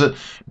down is it?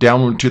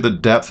 Downward to the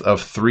depth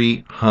of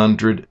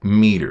 300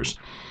 meters.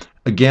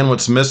 Again,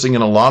 what's missing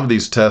in a lot of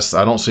these tests,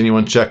 I don't see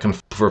anyone checking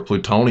for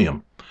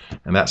plutonium.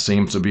 And that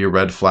seems to be a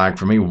red flag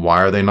for me.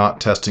 Why are they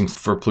not testing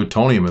for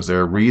plutonium? Is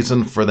there a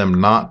reason for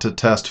them not to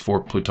test for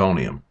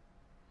plutonium?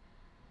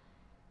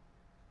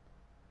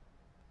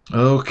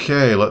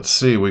 Okay, let's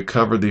see. We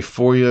covered the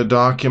FOIA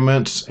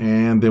documents,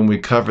 and then we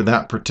covered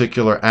that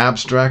particular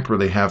abstract where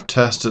they have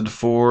tested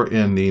for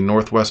in the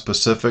Northwest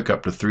Pacific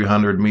up to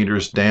 300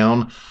 meters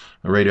down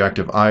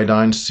radioactive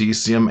iodine,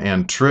 cesium,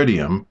 and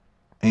tritium.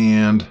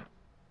 And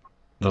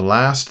the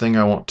last thing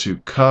I want to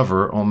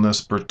cover on this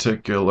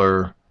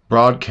particular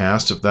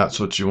broadcast, if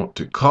that's what you want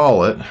to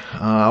call it,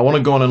 I want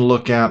to go in and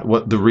look at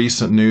what the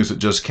recent news that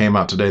just came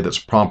out today that's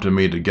prompted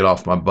me to get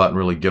off my butt and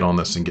really get on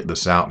this and get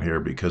this out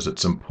here, because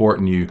it's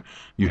important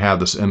you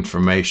have this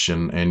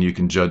information and you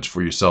can judge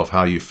for yourself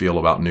how you feel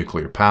about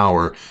nuclear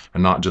power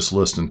and not just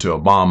listen to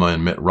Obama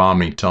and Mitt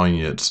Romney telling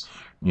you it's,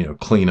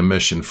 clean,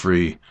 emission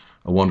free,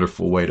 a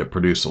wonderful way to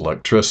produce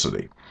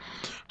electricity.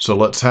 So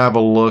let's have a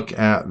look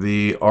at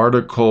the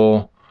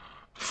article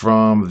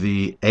from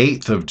the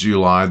 8th of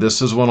July.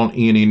 This is one on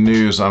E&E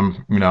News. I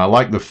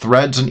like the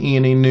threads in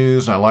E&E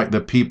News. I like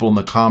the people in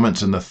the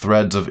comments in the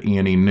threads of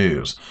E&E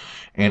News.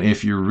 And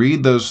if you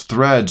read those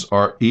threads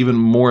are even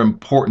more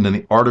important than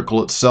the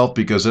article itself,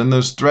 because in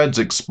those threads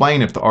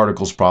explain if the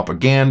article's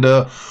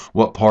propaganda,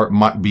 what part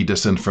might be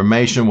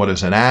disinformation, what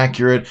is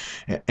inaccurate.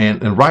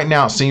 And right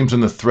now it seems in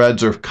the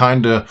threads are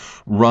kind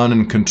of run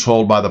and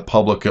controlled by the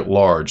public at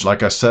large.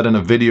 Like I said in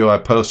a video I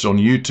posted on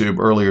YouTube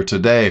earlier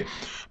today,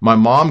 my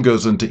mom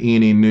goes into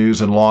E&E News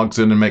and logs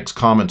in and makes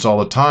comments all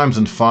the time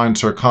and finds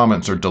her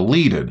comments are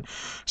deleted.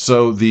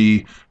 So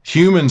the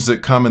humans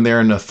that come in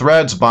there in the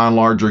threads, by and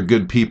large, are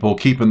good people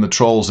keeping the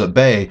trolls at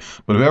bay.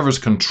 But whoever's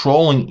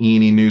controlling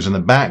E&E News in the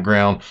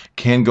background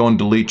can go and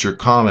delete your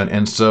comment.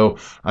 And so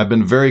I've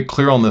been very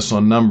clear on this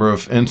on a number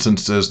of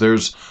instances.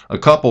 There's a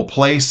couple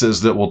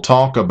places that will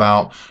talk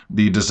about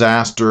the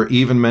disaster,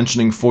 even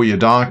mentioning FOIA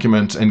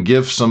documents and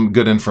give some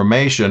good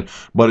information,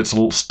 but it's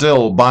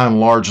still by and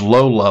large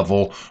low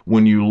level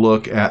when you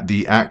look at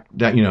the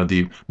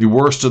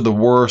worst of the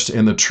worst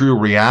and the true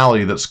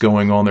reality that's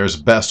going on there as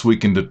best we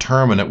can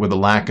determine it with the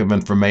lack of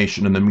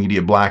information and the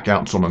media blackout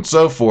and so on and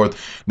so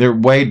forth. They're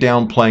way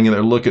downplaying it. They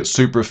look at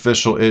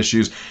superficial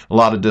issues, a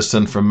lot of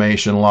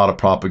disinformation, a lot of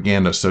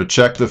propaganda. So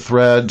check the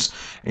threads,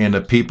 and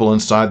the people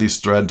inside these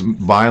threads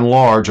by and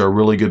large are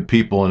really good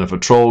people, and if a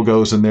troll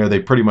goes in there, they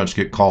pretty much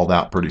get called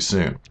out pretty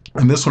soon.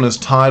 And this one is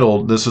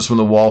titled, this is from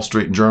the Wall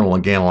Street Journal,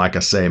 again, like I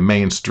say,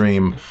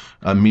 mainstream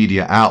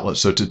media outlet,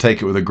 so to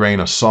take it with a grain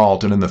of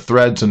salt. And in the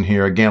threads in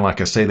here, again,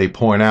 like I say, they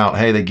point out,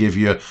 hey, they give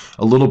you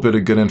a little bit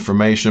of good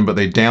information, but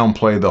they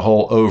downplay the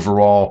whole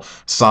overall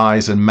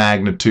size and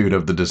magnitude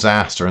of the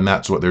disaster, and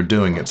that's what they're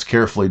doing. It's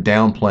carefully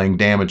downplaying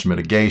damage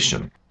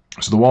mitigation.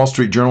 So the Wall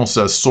Street Journal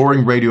says,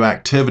 soaring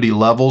radioactivity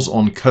levels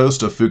on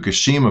coast of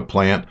Fukushima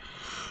plant.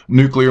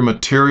 Nuclear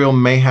material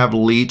may have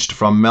leached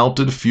from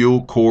melted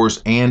fuel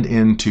cores and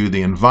into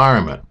the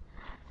environment.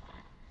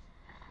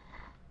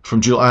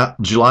 From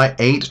July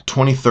 8,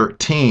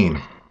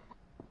 2013,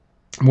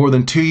 more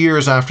than 2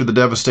 years after the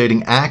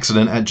devastating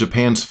accident at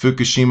Japan's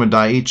Fukushima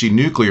Daiichi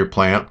nuclear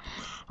plant,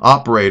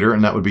 operator,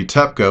 and that would be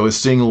TEPCO, is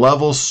seeing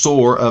levels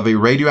soar of a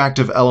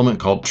radioactive element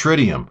called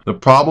tritium. The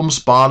problem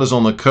spot is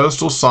on the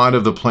coastal side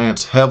of the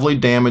plant's heavily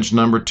damaged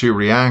number 2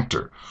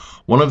 reactor,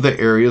 one of the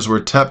areas where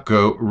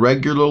TEPCO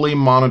regularly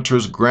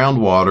monitors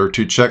groundwater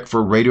to check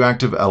for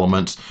radioactive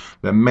elements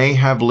that may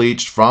have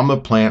leached from the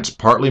plant's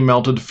partly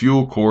melted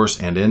fuel cores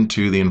and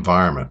into the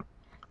environment.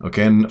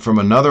 Okay, and from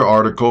another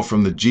article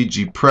from the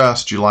GG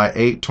Press, July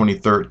 8,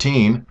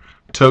 2013,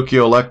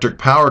 Tokyo Electric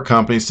Power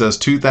Company says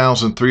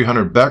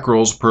 2,300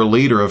 becquerels per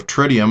liter of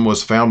tritium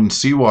was found in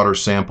seawater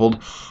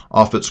sampled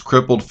off its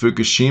crippled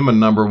Fukushima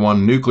No.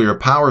 1 nuclear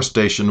power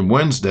station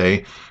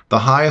Wednesday, the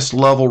highest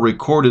level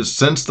recorded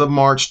since the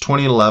March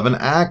 2011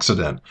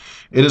 accident.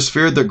 It is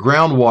feared that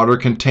groundwater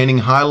containing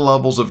high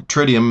levels of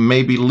tritium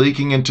may be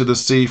leaking into the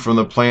sea from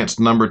the plant's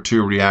No.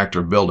 2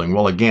 reactor building.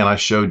 Well, again, I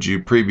showed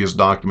you previous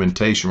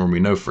documentation where we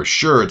know for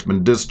sure it's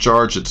been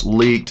discharged, it's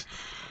leaked.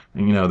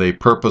 You know, they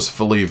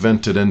purposefully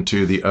vented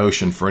into the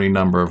ocean for any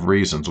number of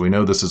reasons. We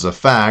know this is a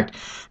fact.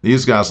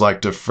 These guys like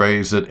to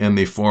phrase it in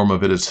the form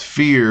of it is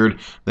feared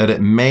that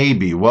it may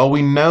be. Well,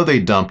 we know they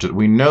dumped it.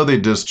 We know they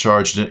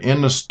discharged it.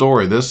 In the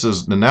story,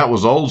 and that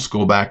was old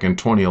school back in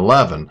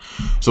 2011.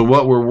 So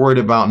what we're worried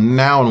about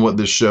now and what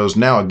this shows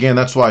now, again,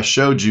 that's why I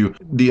showed you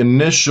the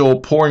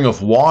initial pouring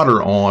of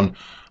water on.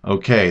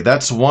 Okay,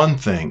 that's one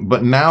thing.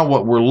 But now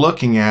what we're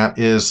looking at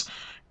is,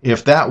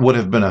 if that would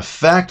have been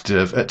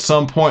effective, at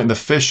some point the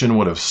fission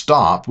would have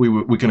stopped.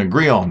 We can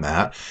agree on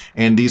that.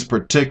 And these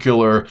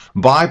particular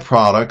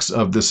byproducts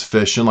of this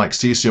fission, like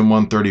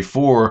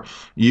cesium-134,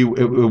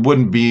 it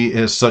wouldn't be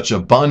as such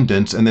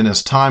abundance. And then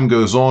as time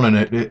goes on and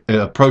it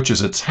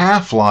approaches its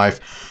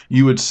half-life,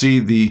 you would see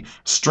the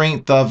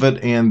strength of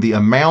it and the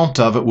amount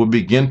of it would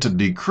begin to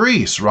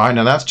decrease, right?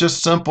 Now that's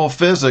just simple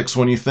physics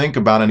when you think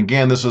about it. And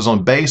again, this is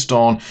based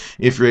on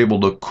if you're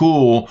able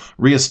to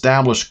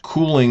reestablish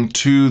cooling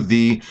to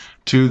the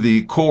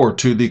core,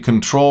 to the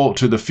control,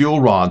 to the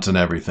fuel rods and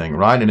everything,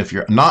 right? And if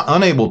you're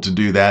unable to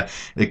do that,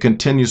 it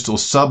continues to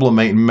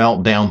sublimate and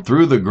melt down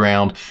through the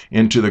ground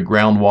into the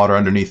groundwater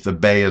underneath the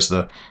bay, as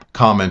the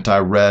comment I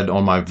read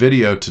on my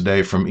video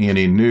today from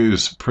E&E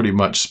News pretty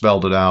much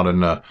spelled it out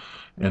in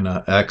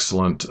an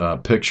excellent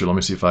picture. Let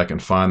me see if I can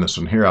find this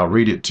one here. I'll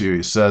read it to you.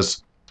 It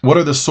says, "What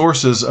are the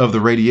sources of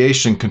the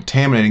radiation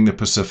contaminating the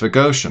Pacific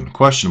Ocean?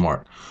 Question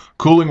mark.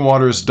 Cooling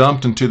water is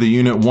dumped into the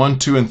Unit 1,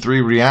 2, and 3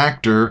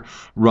 reactor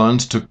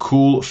runs to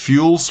cool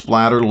fuel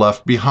splatter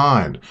left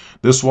behind.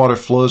 This water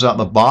flows out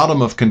the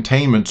bottom of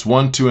containments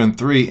 1, 2, and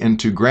 3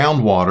 into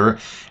groundwater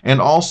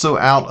and also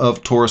out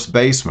of tourist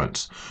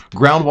basements.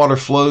 Groundwater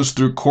flows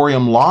through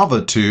corium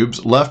lava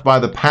tubes left by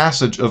the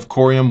passage of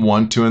corium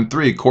 1, 2, and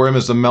 3. Corium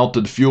is the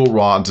melted fuel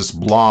rods, this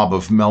blob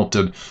of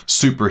melted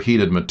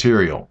superheated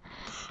material.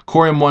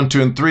 Corium 1,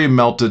 2, and 3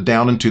 melted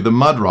down into the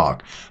mud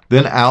rock,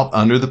 then out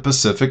under the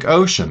Pacific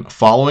Ocean,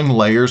 following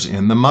layers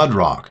in the mud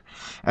rock.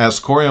 As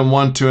corium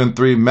 1, 2, and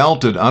 3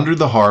 melted under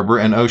the harbor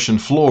and ocean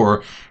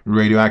floor,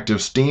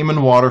 radioactive steam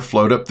and water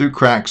flowed up through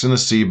cracks in the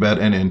seabed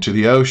and into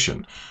the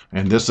ocean."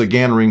 And this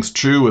again rings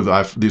true with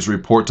these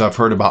reports I've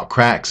heard about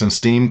cracks and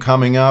steam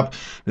coming up.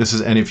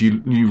 And if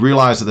you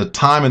realize at the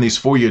time in these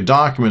FOIA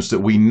documents that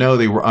we know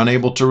they were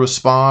unable to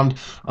respond,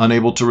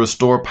 unable to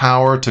restore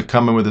power, to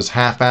come in with this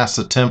half-assed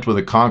attempt with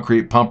a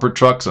concrete pumper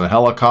trucks and a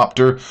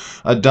helicopter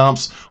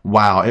dumps.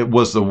 Wow, it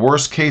was the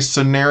worst case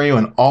scenario,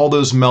 and all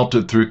those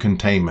melted through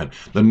containment.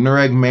 The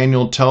NUREG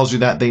manual tells you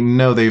that. They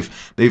know they've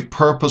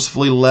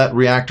purposefully let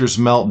reactors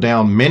melt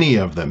down, many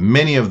of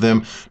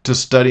them, to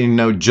study and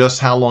know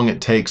just how long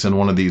it takes in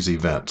one of these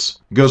events.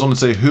 It goes on to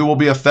say, who will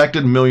be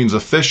affected? Millions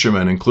of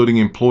fishermen, including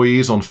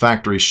employees on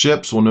factory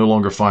ships, will no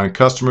longer find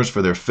customers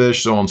for their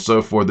fish, so on and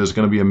so forth. There's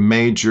going to be a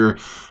major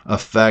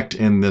effect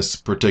in this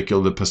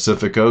particular, the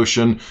Pacific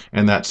Ocean,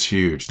 and that's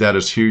huge. That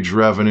is huge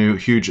revenue,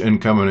 huge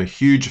income, and a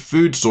huge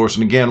food source.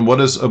 And again, what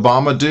does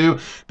Obama do?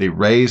 They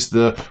raise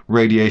the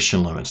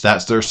radiation limits.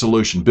 That's their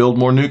solution. Build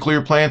more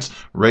nuclear plants,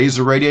 raise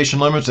the radiation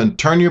limits, and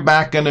turn your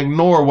back and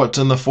ignore what's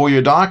in the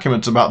FOIA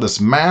documents about this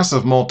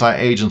massive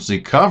multi-agency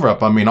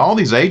cover-up. I mean, all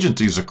these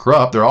agencies are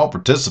corrupt. They're all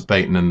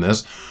participating in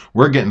this.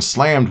 We're getting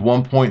slammed.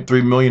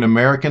 1.3 million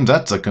Americans.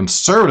 That's a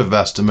conservative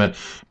estimate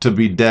to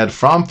be dead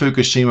from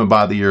Fukushima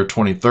by the year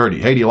 2030.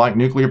 Hey, do you like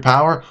nuclear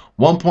power?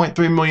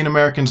 1.3 million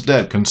Americans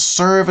dead.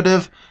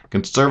 Conservative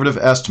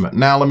estimate.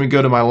 Now let me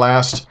go to my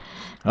last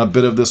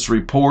bit of this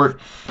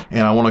report,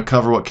 and I want to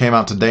cover what came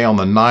out today on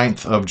the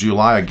 9th of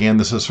July. Again,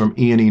 this is from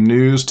E&E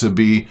News.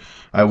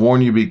 I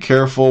warn you, be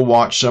careful.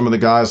 Watch some of the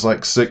guys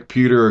like Sick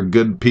Pewter are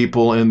good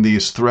people in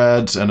these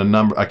threads, and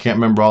I can't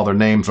remember all their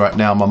names right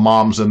now. My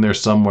mom's in there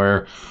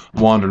somewhere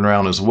wandering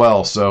around as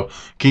well. So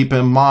keep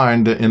in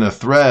mind that in the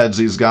threads,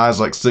 these guys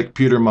like Sick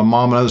Pewter, my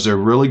mom and others, they're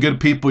really good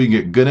people. You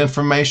get good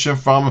information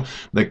from them.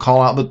 They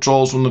call out the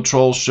trolls when the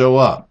trolls show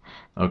up.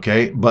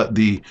 Okay, but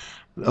the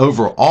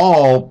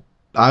overall,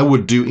 I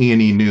would do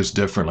E&E News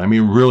differently. I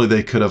mean, really,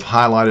 they could have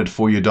highlighted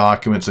FOIA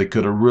documents. They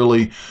could have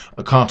really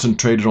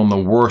concentrated on the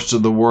worst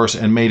of the worst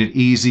and made it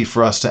easy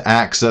for us to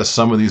access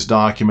some of these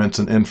documents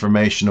and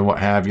information and what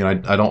have you.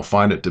 And I don't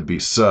find it to be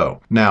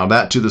so. Now,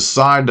 that to the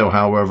side, though,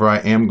 however, I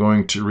am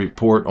going to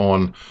report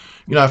on,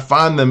 I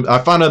find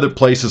other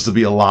places to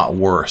be a lot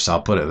worse.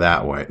 I'll put it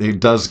that way. It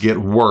does get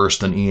worse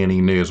than E&E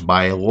News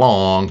by a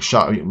long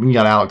shot. You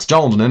got Alex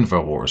Jones and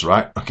InfoWars,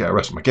 right? Okay, I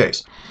rest my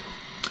case.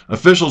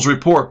 Officials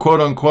report,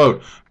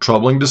 quote-unquote,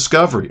 troubling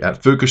discovery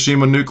at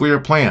Fukushima nuclear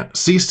plant.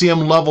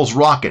 Cesium levels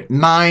rocket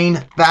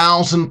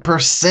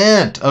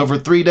 9,000% over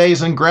 3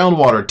 days in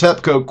groundwater.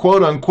 TEPCO,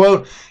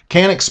 quote-unquote,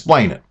 can't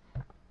explain it.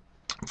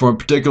 From a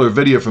particular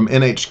video from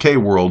NHK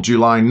World,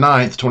 July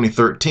 9th,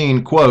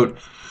 2013, quote,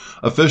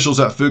 officials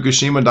at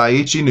Fukushima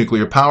Daiichi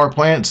nuclear power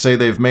plant say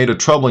they've made a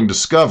troubling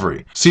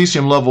discovery.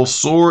 Cesium levels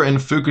soar in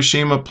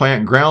Fukushima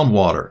plant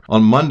groundwater.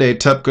 On Monday,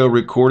 TEPCO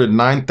recorded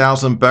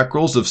 9,000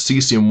 becquerels of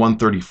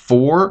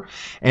cesium-134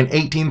 and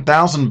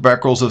 18,000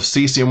 becquerels of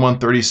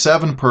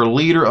cesium-137 per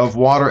liter of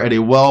water at a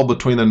well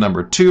between the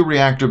number 2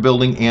 reactor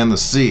building and the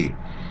sea.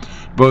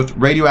 Both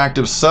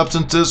radioactive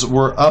substances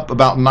were up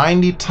about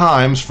 90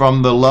 times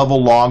from the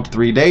level logged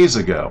 3 days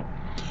ago.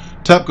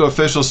 TEPCO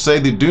officials say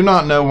they do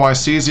not know why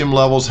cesium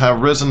levels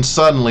have risen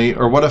suddenly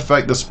or what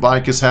effect the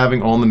spike is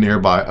having on the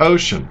nearby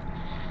ocean.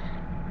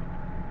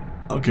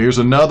 Okay, here's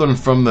another one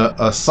from the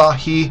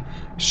Asahi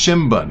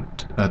Shimbun.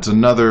 That's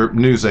another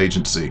news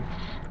agency,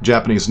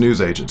 Japanese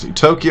news agency.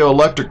 Tokyo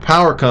Electric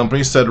Power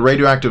Company said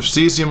radioactive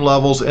cesium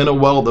levels in a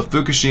well at the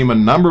Fukushima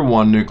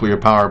 #1 nuclear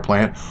power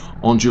plant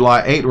on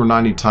July 8 were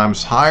 90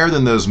 times higher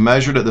than those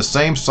measured at the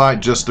same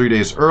site just 3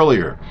 days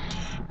earlier.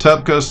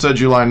 TEPCO said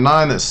July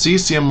 9 that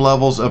cesium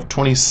levels of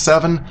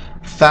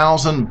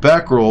 27,000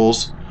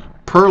 becquerels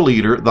per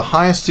liter, the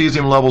highest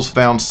cesium levels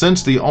found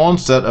since the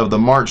onset of the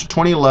March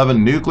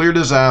 2011 nuclear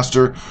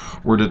disaster,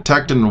 were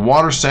detected in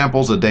water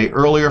samples a day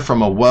earlier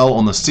from a well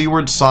on the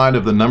seaward side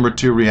of the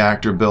 #2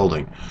 reactor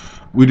building.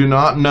 We do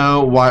not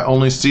know why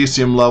only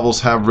cesium levels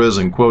have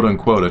risen,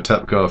 quote-unquote, a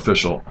TEPCO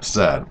official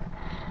said.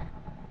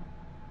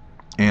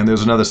 And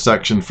there's another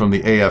section from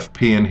the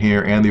AFP in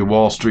here and the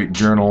Wall Street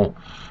Journal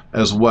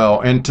as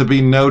well. And to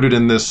be noted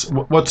in this,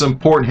 what's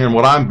important here and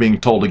what I'm being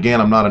told, again,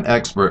 I'm not an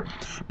expert,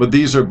 but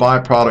these are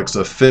byproducts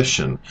of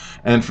fission.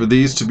 And for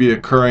these to be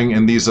occurring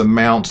in these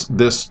amounts,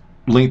 this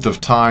length of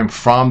time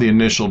from the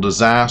initial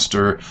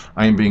disaster,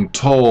 I am being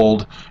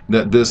told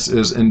that this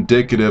is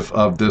indicative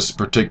of this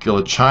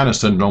particular China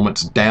syndrome.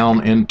 It's down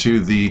into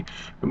the,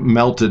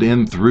 melted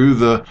in through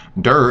the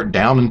dirt,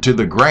 down into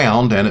the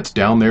ground, and it's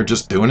down there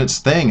just doing its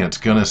thing.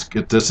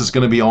 This is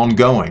gonna be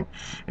ongoing.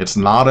 It's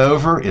not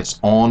over, it's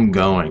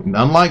ongoing.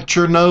 Unlike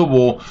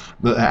Chernobyl,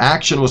 the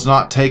action was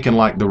not taken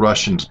like the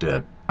Russians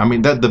did. I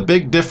mean, the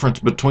big difference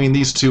between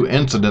these two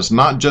incidents,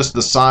 not just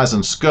the size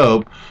and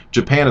scope,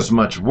 Japan is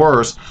much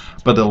worse,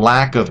 but the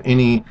lack of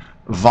any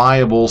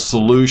viable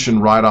solution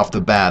right off the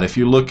bat. If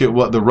you look at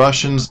what the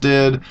Russians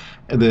did,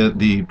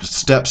 the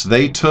steps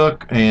they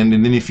took, and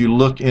then if you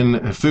look in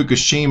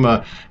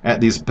Fukushima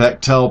at these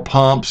Bechtel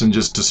pumps and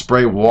just to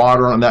spray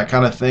water on that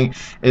kind of thing,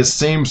 it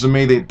seems to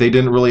me that they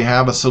didn't really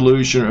have a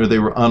solution, or they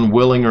were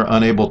unwilling or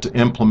unable to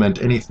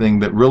implement anything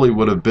that really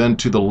would have been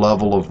to the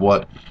level of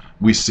what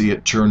we see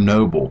at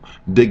Chernobyl.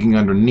 Digging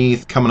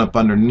underneath, coming up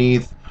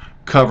underneath,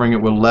 covering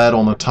it with lead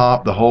on the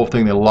top, the whole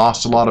thing. They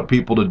lost a lot of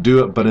people to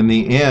do it, but in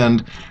the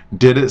end,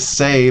 did it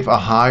save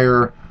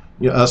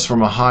us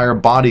from a higher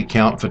body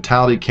count,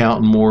 fatality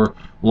count, and more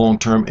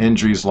long-term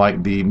injuries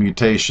like the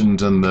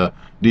mutations and the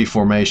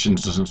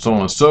deformations and so on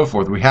and so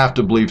forth? We have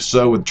to believe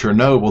so with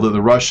Chernobyl, that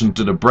the Russians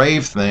did a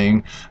brave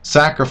thing,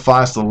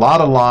 sacrificed a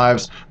lot of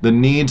lives. The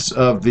needs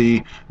of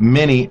the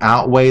many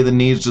outweigh the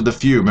needs of the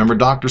few. Remember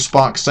Dr.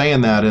 Spock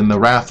saying that in The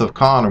Wrath of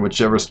Khan, or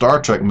whichever Star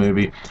Trek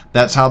movie.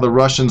 That's how the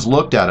Russians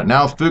looked at it.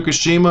 Now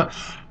Fukushima,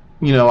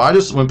 you know,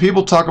 when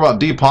people talk about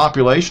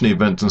depopulation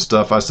events and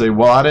stuff, I say,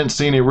 well, I didn't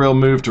see any real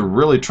move to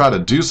really try to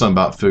do something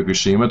about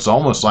Fukushima. It's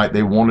almost like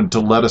they wanted to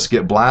let us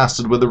get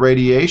blasted with the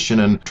radiation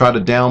and try to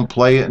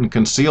downplay it and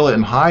conceal it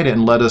and hide it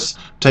and let us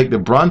take the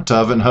brunt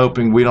of it, and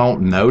hoping we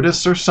don't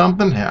notice or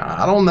something.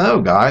 I don't know,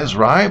 guys,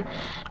 right?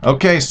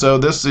 Okay, so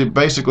this is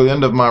basically the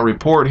end of my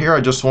report here.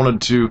 I just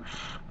wanted to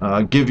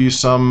give you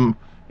some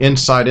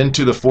insight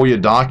into the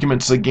FOIA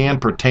documents again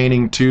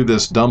pertaining to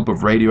this dump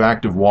of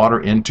radioactive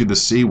water into the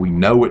sea. We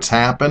know it's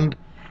happened.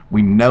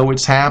 We know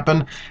it's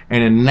happened.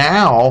 And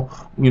now,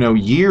 you know,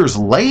 years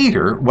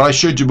later, what I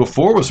showed you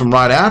before was from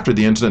right after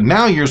the incident.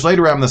 Now, years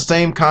later, we're having the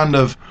same kind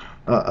of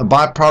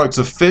byproducts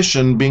of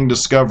fission being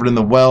discovered in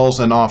the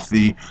wells and off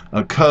the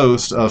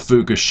coast of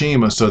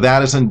Fukushima. So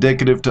that is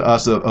indicative to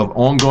us of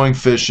ongoing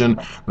fission.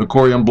 The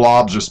corium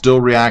blobs are still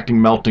reacting,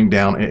 melting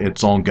down.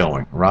 It's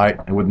ongoing, right?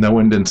 And with no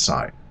end in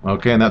sight.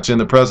 Okay, and that's in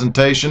the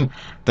presentation.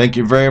 Thank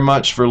you very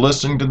much for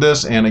listening to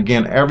this. And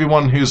again,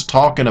 everyone who's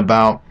talking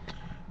about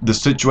the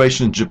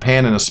situation in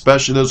Japan, and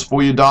especially those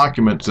FOIA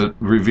documents that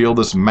reveal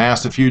this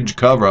massive, huge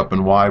cover-up,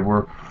 and why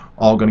we're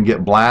all going to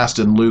get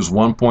blasted and lose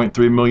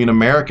 1.3 million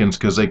Americans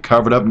because they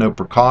covered up, no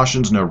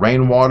precautions, no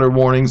rainwater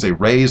warnings. They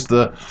raised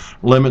the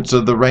limits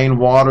of the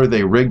rainwater.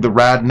 They rigged the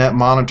RadNet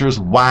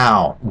monitors.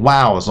 Wow.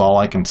 Wow is all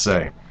I can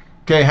say.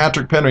 Okay,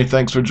 Hatrick Penry,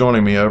 thanks for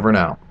joining me. Over and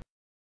out.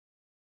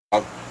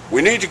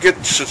 We need to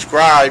get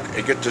subscribed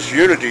and get this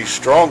unity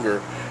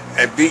stronger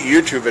and beat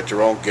YouTube at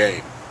their own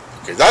game.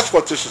 Okay, that's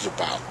what this is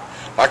about.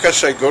 Like I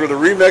say, go to the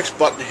Remix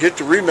button, hit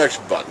the Remix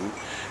button.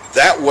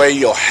 That way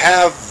you'll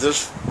have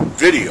this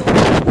video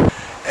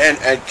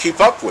and keep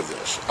up with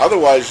this.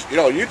 Otherwise,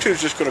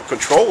 YouTube's just going to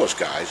control us,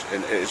 guys,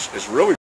 and it's really